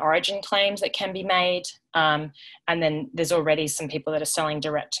geography and origin claims that can be made. And then there's already some people that are selling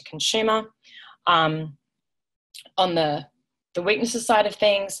direct to consumer. On the weaknesses side of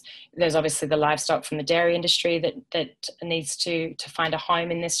things, there's obviously the livestock from the dairy industry that needs to find a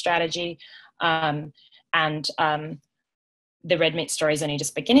home in this strategy. And the red meat story is only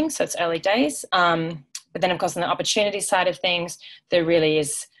just beginning, so it's early days. But then, of course, on the opportunity side of things, there really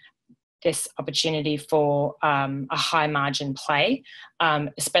is this opportunity for a high margin play,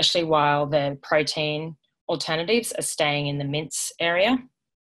 especially while the protein alternatives are staying in the mince area.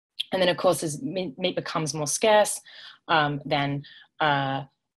 And then, of course, as meat becomes more scarce, then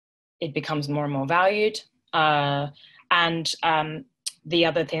it becomes more and more valued. And the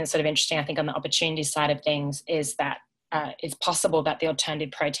other thing that's sort of interesting, I think, on the opportunity side of things is that it's possible that the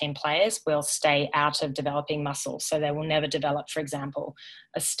alternative protein players will stay out of developing muscle. So they will never develop, for example,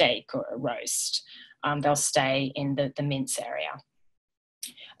 a steak or a roast. They'll stay in the mince area.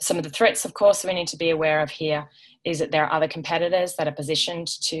 Some of the threats, of course, we need to be aware of here is that there are other competitors that are positioned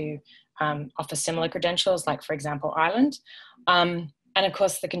to offer similar credentials, like, for example, Ireland. And of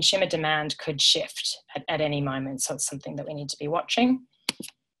course, the consumer demand could shift at any moment. So it's something that we need to be watching.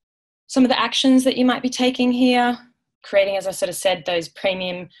 Some of the actions that you might be taking here, creating, as I sort of said, those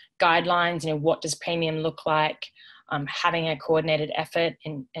premium guidelines, what does premium look like? Having a coordinated effort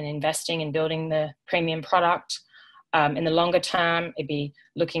in investing in building the premium product. In the longer term, it'd be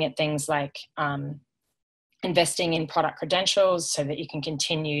looking at things like investing in product credentials so that you can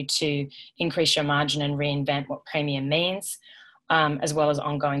continue to increase your margin and reinvent what premium means, as well as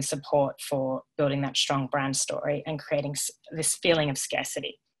ongoing support for building that strong brand story and creating this feeling of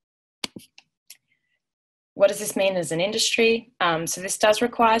scarcity. What does this mean as an industry? So this does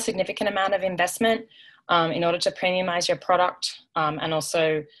require a significant amount of investment in order to premiumize your product and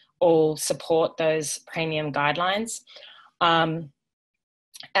also all support those premium guidelines.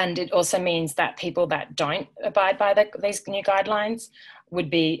 And it also means that people that don't abide by these new guidelines would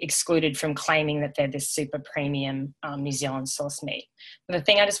be excluded from claiming that they're this super premium New Zealand source meat. But the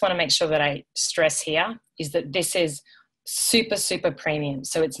thing I just want to make sure that I stress here is that this is super, super premium.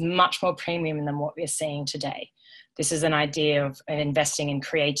 So it's much more premium than what we're seeing today. This is an idea of investing in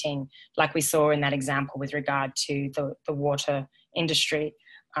creating, like we saw in that example with regard to the water industry,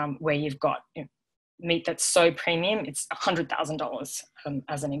 where you've got meat that's so premium, it's $100,000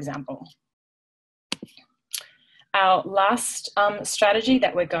 as an example. Our last strategy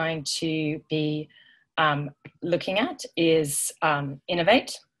that we're going to be looking at is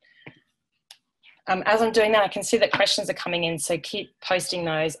innovate. As I'm doing that, I can see that questions are coming in, so keep posting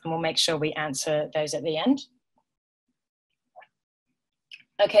those and we'll make sure we answer those at the end.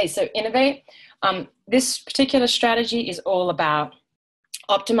 Okay, so innovate. This particular strategy is all about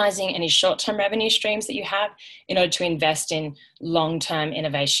optimizing any short-term revenue streams that you have in order to invest in long-term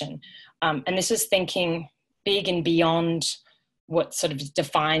innovation. And this is thinking big and beyond what sort of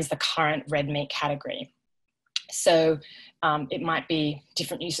defines the current red meat category. So it might be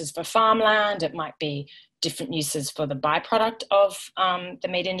different uses for farmland, it might be different uses for the byproduct of the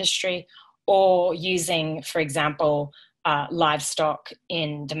meat industry, or using, for example, livestock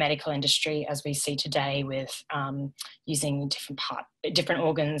in the medical industry, as we see today with using different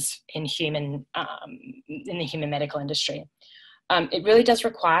organs in the human medical industry. It really does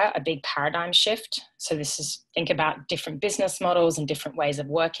require a big paradigm shift. So this is, think about different business models and different ways of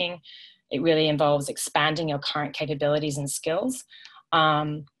working. It really involves expanding your current capabilities and skills.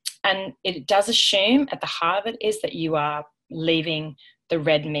 And it does assume at the heart of it is that you are leaving the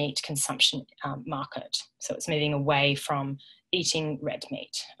red meat consumption market. So it's moving away from eating red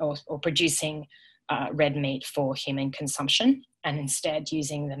meat or producing red meat for human consumption, and instead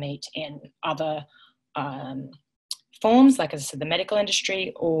using the meat in other forms, like, as I said, the medical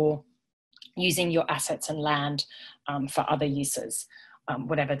industry or using your assets and land for other uses,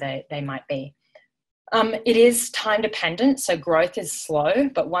 whatever they might be. It is time dependent, so growth is slow,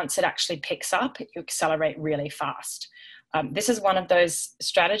 but once it actually picks up, you accelerate really fast. This is one of those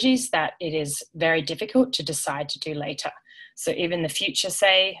strategies that it is very difficult to decide to do later. So even in the future,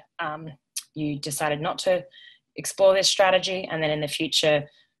 say, you decided not to explore this strategy, and then in the future,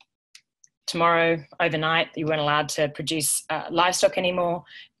 tomorrow, overnight, you weren't allowed to produce livestock anymore,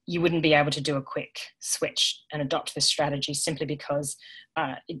 you wouldn't be able to do a quick switch and adopt this strategy simply because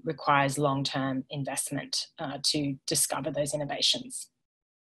it requires long-term investment to discover those innovations.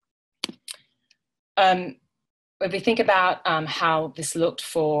 If we think about how this looked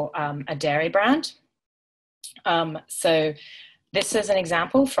for a dairy brand, so this is an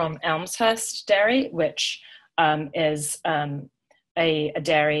example from Elmshurst Dairy, which is a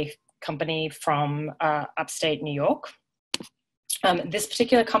dairy company from upstate New York. This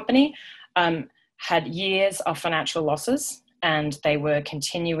particular company had years of financial losses, and they were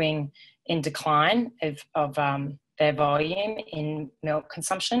continuing in decline of their volume in milk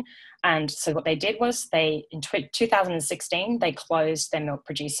consumption. And so what they did was in 2016, they closed their milk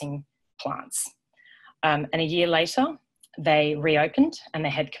producing plants. And a year later, they reopened, and they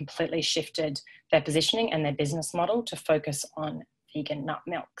had completely shifted their positioning and their business model to focus on vegan nut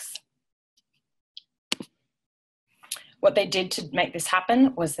milks. What they did to make this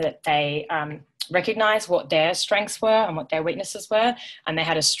happen was that they recognized what their strengths were and what their weaknesses were, and they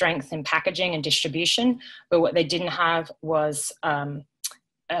had a strength in packaging and distribution, but what they didn't have was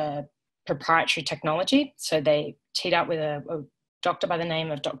proprietary technology. So they teamed up with a doctor by the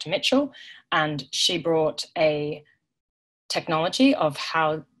name of Dr. Mitchell, and she brought a technology of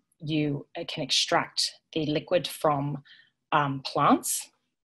how you can extract the liquid from plants.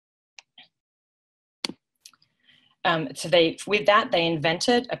 So with that, they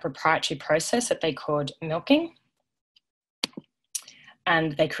invented a proprietary process that they called milking.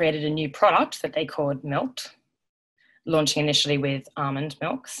 And they created a new product that they called Milked, launching initially with almond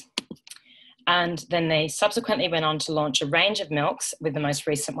milks. And then they subsequently went on to launch a range of milks, with the most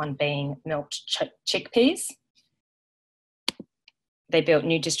recent one being milked chickpeas. They built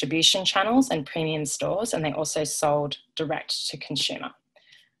new distribution channels and premium stores, and they also sold direct to consumer.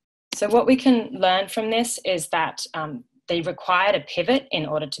 So what we can learn from this is that they required a pivot in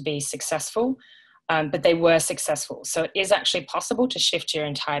order to be successful, but they were successful. So it is actually possible to shift your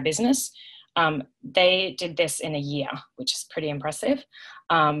entire business. They did this in a year, which is pretty impressive.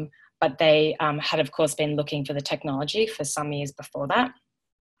 But they had, of course, been looking for the technology for some years before that.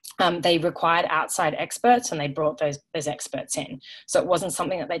 They required outside experts, and they brought those experts in. So it wasn't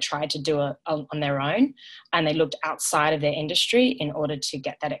something that they tried to do on their own, and they looked outside of their industry in order to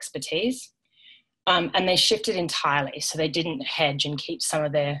get that expertise. And they shifted entirely. So they didn't hedge and keep some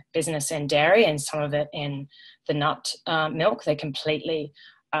of their business in dairy and some of it in the nut milk. They completely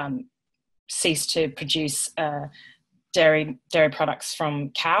ceased to produce dairy products from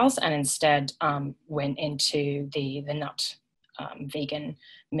cows, and instead went into the nut vegan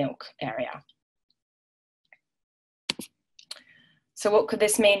milk area. So what could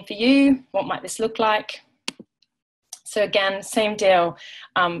this mean for you? What might this look like? So again, same deal.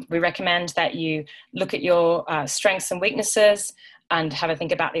 We recommend that you look at your strengths and weaknesses and have a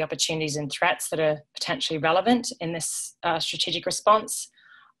think about the opportunities and threats that are potentially relevant in this strategic response.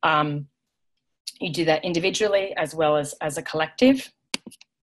 You do that individually as well as a collective.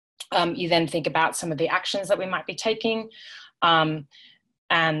 You then think about some of the actions that we might be taking.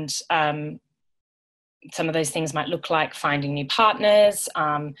 And some of those things might look like finding new partners,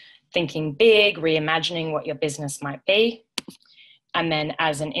 thinking big, reimagining what your business might be. And then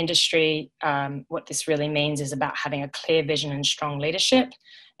as an industry, what this really means is about having a clear vision and strong leadership,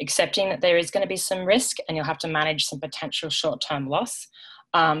 accepting that there is going to be some risk and you'll have to manage some potential short-term loss.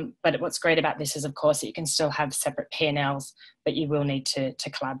 But what's great about this is, of course, that you can still have separate P&Ls, but you will need to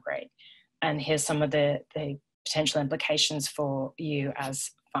collaborate. And here's some of the potential implications for you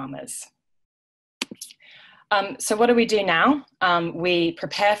as farmers. So what do we do now? We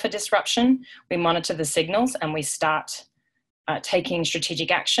prepare for disruption, we monitor the signals, and we start taking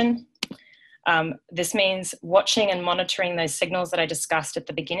strategic action. This means watching and monitoring those signals that I discussed at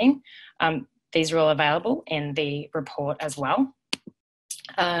the beginning. These are all available in the report as well.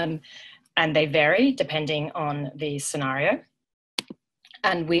 And they vary depending on the scenario.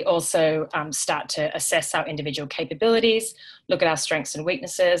 And we also start to assess our individual capabilities, look at our strengths and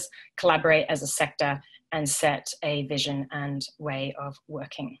weaknesses, collaborate as a sector, and set a vision and way of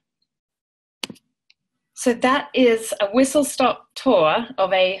working. So that is a whistle-stop tour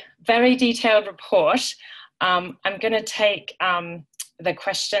of a very detailed report. I'm going to take the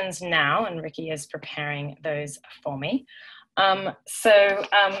questions now, and Ricky is preparing those for me. The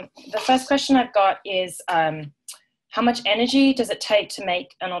first question I've got is, how much energy does it take to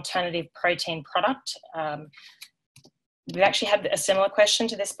make an alternative protein product? We've actually had a similar question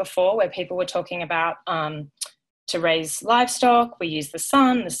to this before, where people were talking about to raise livestock, we use the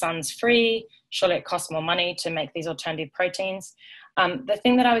sun's free, surely it costs more money to make these alternative proteins. The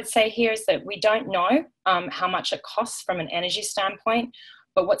thing that I would say here is that we don't know how much it costs from an energy standpoint,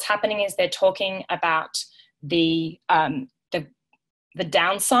 but what's happening is they're talking about the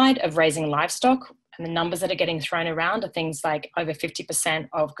downside of raising livestock, and the numbers that are getting thrown around are things like over 50%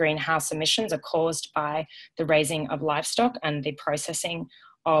 of greenhouse emissions are caused by the raising of livestock and the processing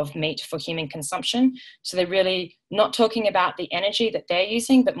of meat for human consumption. So they're really not talking about the energy that they're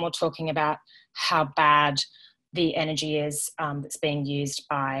using, but more talking about how bad the energy is that's being used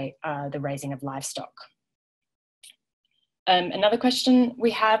by the raising of livestock. Another question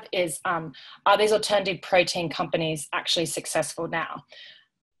we have is, are these alternative protein companies actually successful now?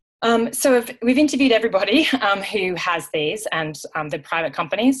 So we've interviewed everybody who has these, and the private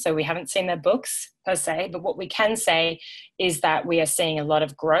companies, so we haven't seen their books per se, but what we can say is that we are seeing a lot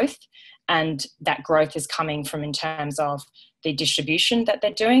of growth, and that growth is coming from in terms of the distribution that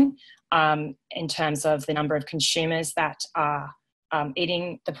they're doing, in terms of the number of consumers that are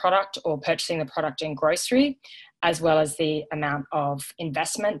eating the product or purchasing the product in grocery, as well as the amount of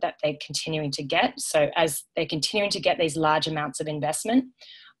investment that they're continuing to get. So as they're continuing to get these large amounts of investment,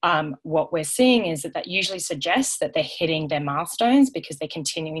 what we're seeing is that usually suggests that they're hitting their milestones because they're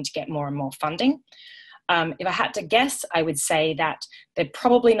continuing to get more and more funding. If I had to guess, I would say that they're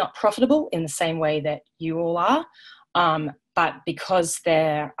probably not profitable in the same way that you all are, but because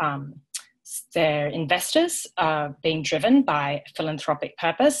their investors are being driven by philanthropic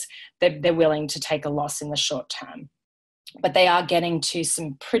purpose, they're willing to take a loss in the short term. But they are getting to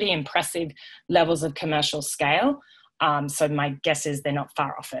some pretty impressive levels of commercial scale. So my guess is they're not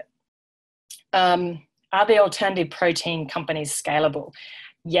far off it. Are the alternative protein companies scalable?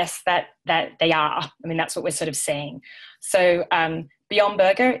 Yes, that they are. I mean, that's what we're sort of seeing. So Beyond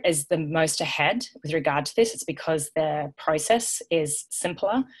Burger is the most ahead with regard to this. It's because their process is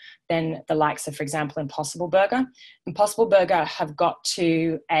simpler than the likes of, for example, Impossible Burger. Impossible Burger have got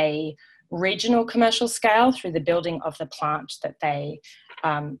to a regional commercial scale through the building of the plant that they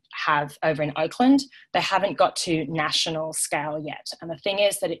have over in Oakland. They haven't got to national scale yet. And the thing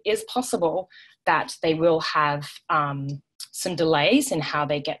is that it is possible that they will have some delays in how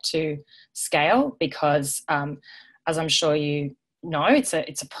they get to scale because, as I'm sure you know, it's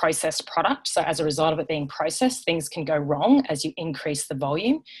a processed product. So as a result of it being processed, things can go wrong as you increase the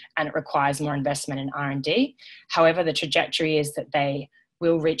volume, and it requires more investment in R&D. However, the trajectory is that they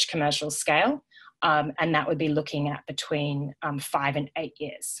will reach commercial scale, and that would be looking at between 5 and 8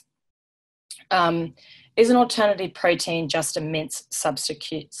 years. Is an alternative protein just a mince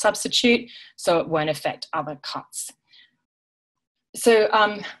substitute so it won't affect other cuts? So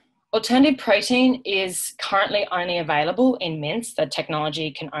alternative protein is currently only available in mince. The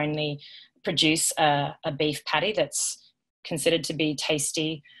technology can only produce a beef patty that's considered to be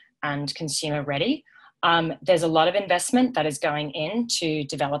tasty and consumer ready. There's a lot of investment that is going into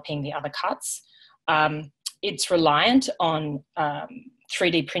developing the other cuts. It's reliant on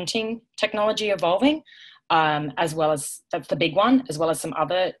 3D printing technology evolving, as well as, that's the big one, as well as some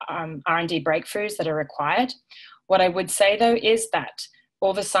other R&D breakthroughs that are required. What I would say though is that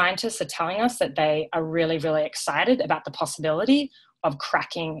all the scientists are telling us that they are really, really excited about the possibility of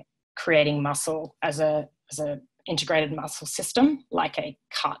creating muscle as a integrated muscle system, like a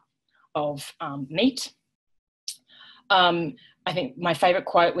cut of meat. I think my favorite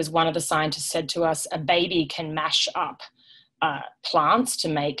quote was one of the scientists said to us, a baby can mash up plants to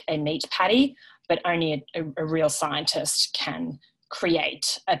make a meat patty, but only a real scientist can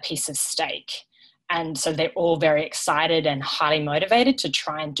create a piece of steak. And so they're all very excited and highly motivated to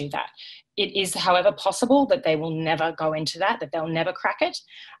try and do that. It is, however, possible that they will never go into that they'll never crack it.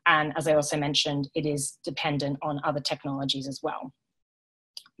 And as I also mentioned, it is dependent on other technologies as well,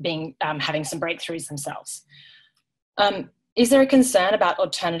 having some breakthroughs themselves. Is there a concern about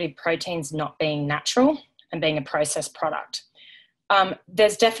alternative proteins not being natural and being a processed product?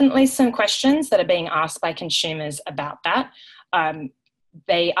 There's definitely some questions that are being asked by consumers about that.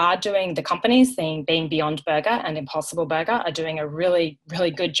 They are doing, the companies being Beyond Burger and Impossible Burger are doing a really,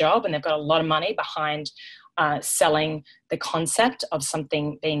 really good job, and they've got a lot of money behind selling the concept of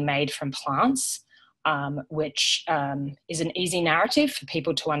something being made from plants, which is an easy narrative for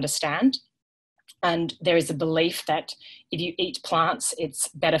people to understand. And there is a belief that if you eat plants, it's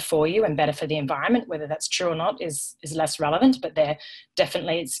better for you and better for the environment. Whether that's true or not is less relevant, but they're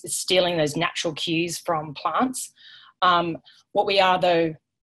definitely, it's stealing those natural cues from plants. What we are, though,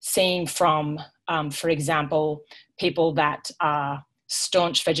 seeing from, for example, people that are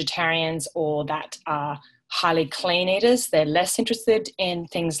staunch vegetarians or that are highly clean eaters, they're less interested in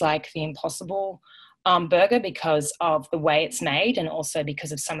things like the Impossible burger because of the way it's made and also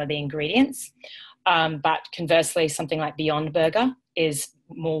because of some of the ingredients. But conversely, something like Beyond Burger is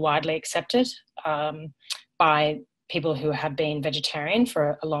more widely accepted by people who have been vegetarian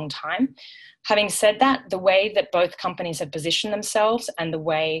for a long time. Having said that, the way that both companies have positioned themselves and the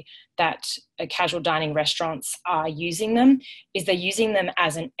way that casual dining restaurants are using them is they're using them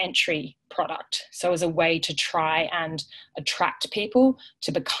as an entry product. So as a way to try and attract people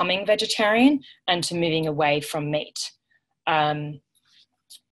to becoming vegetarian and to moving away from meat. But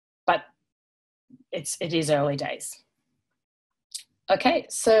it is early days. Okay,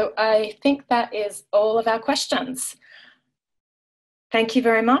 so I think that is all of our questions. Thank you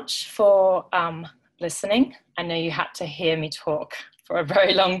very much for listening. I know you had to hear me talk for a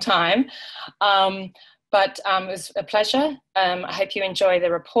very long time, but it was a pleasure. I hope you enjoy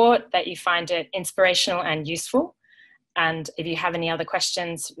the report, that you find it inspirational and useful. And if you have any other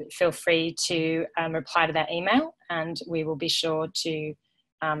questions, feel free to reply to that email and we will be sure to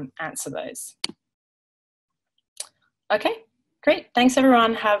answer those. Okay, great. Thanks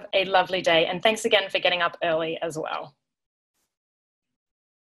everyone. Have a lovely day. And thanks again for getting up early as well.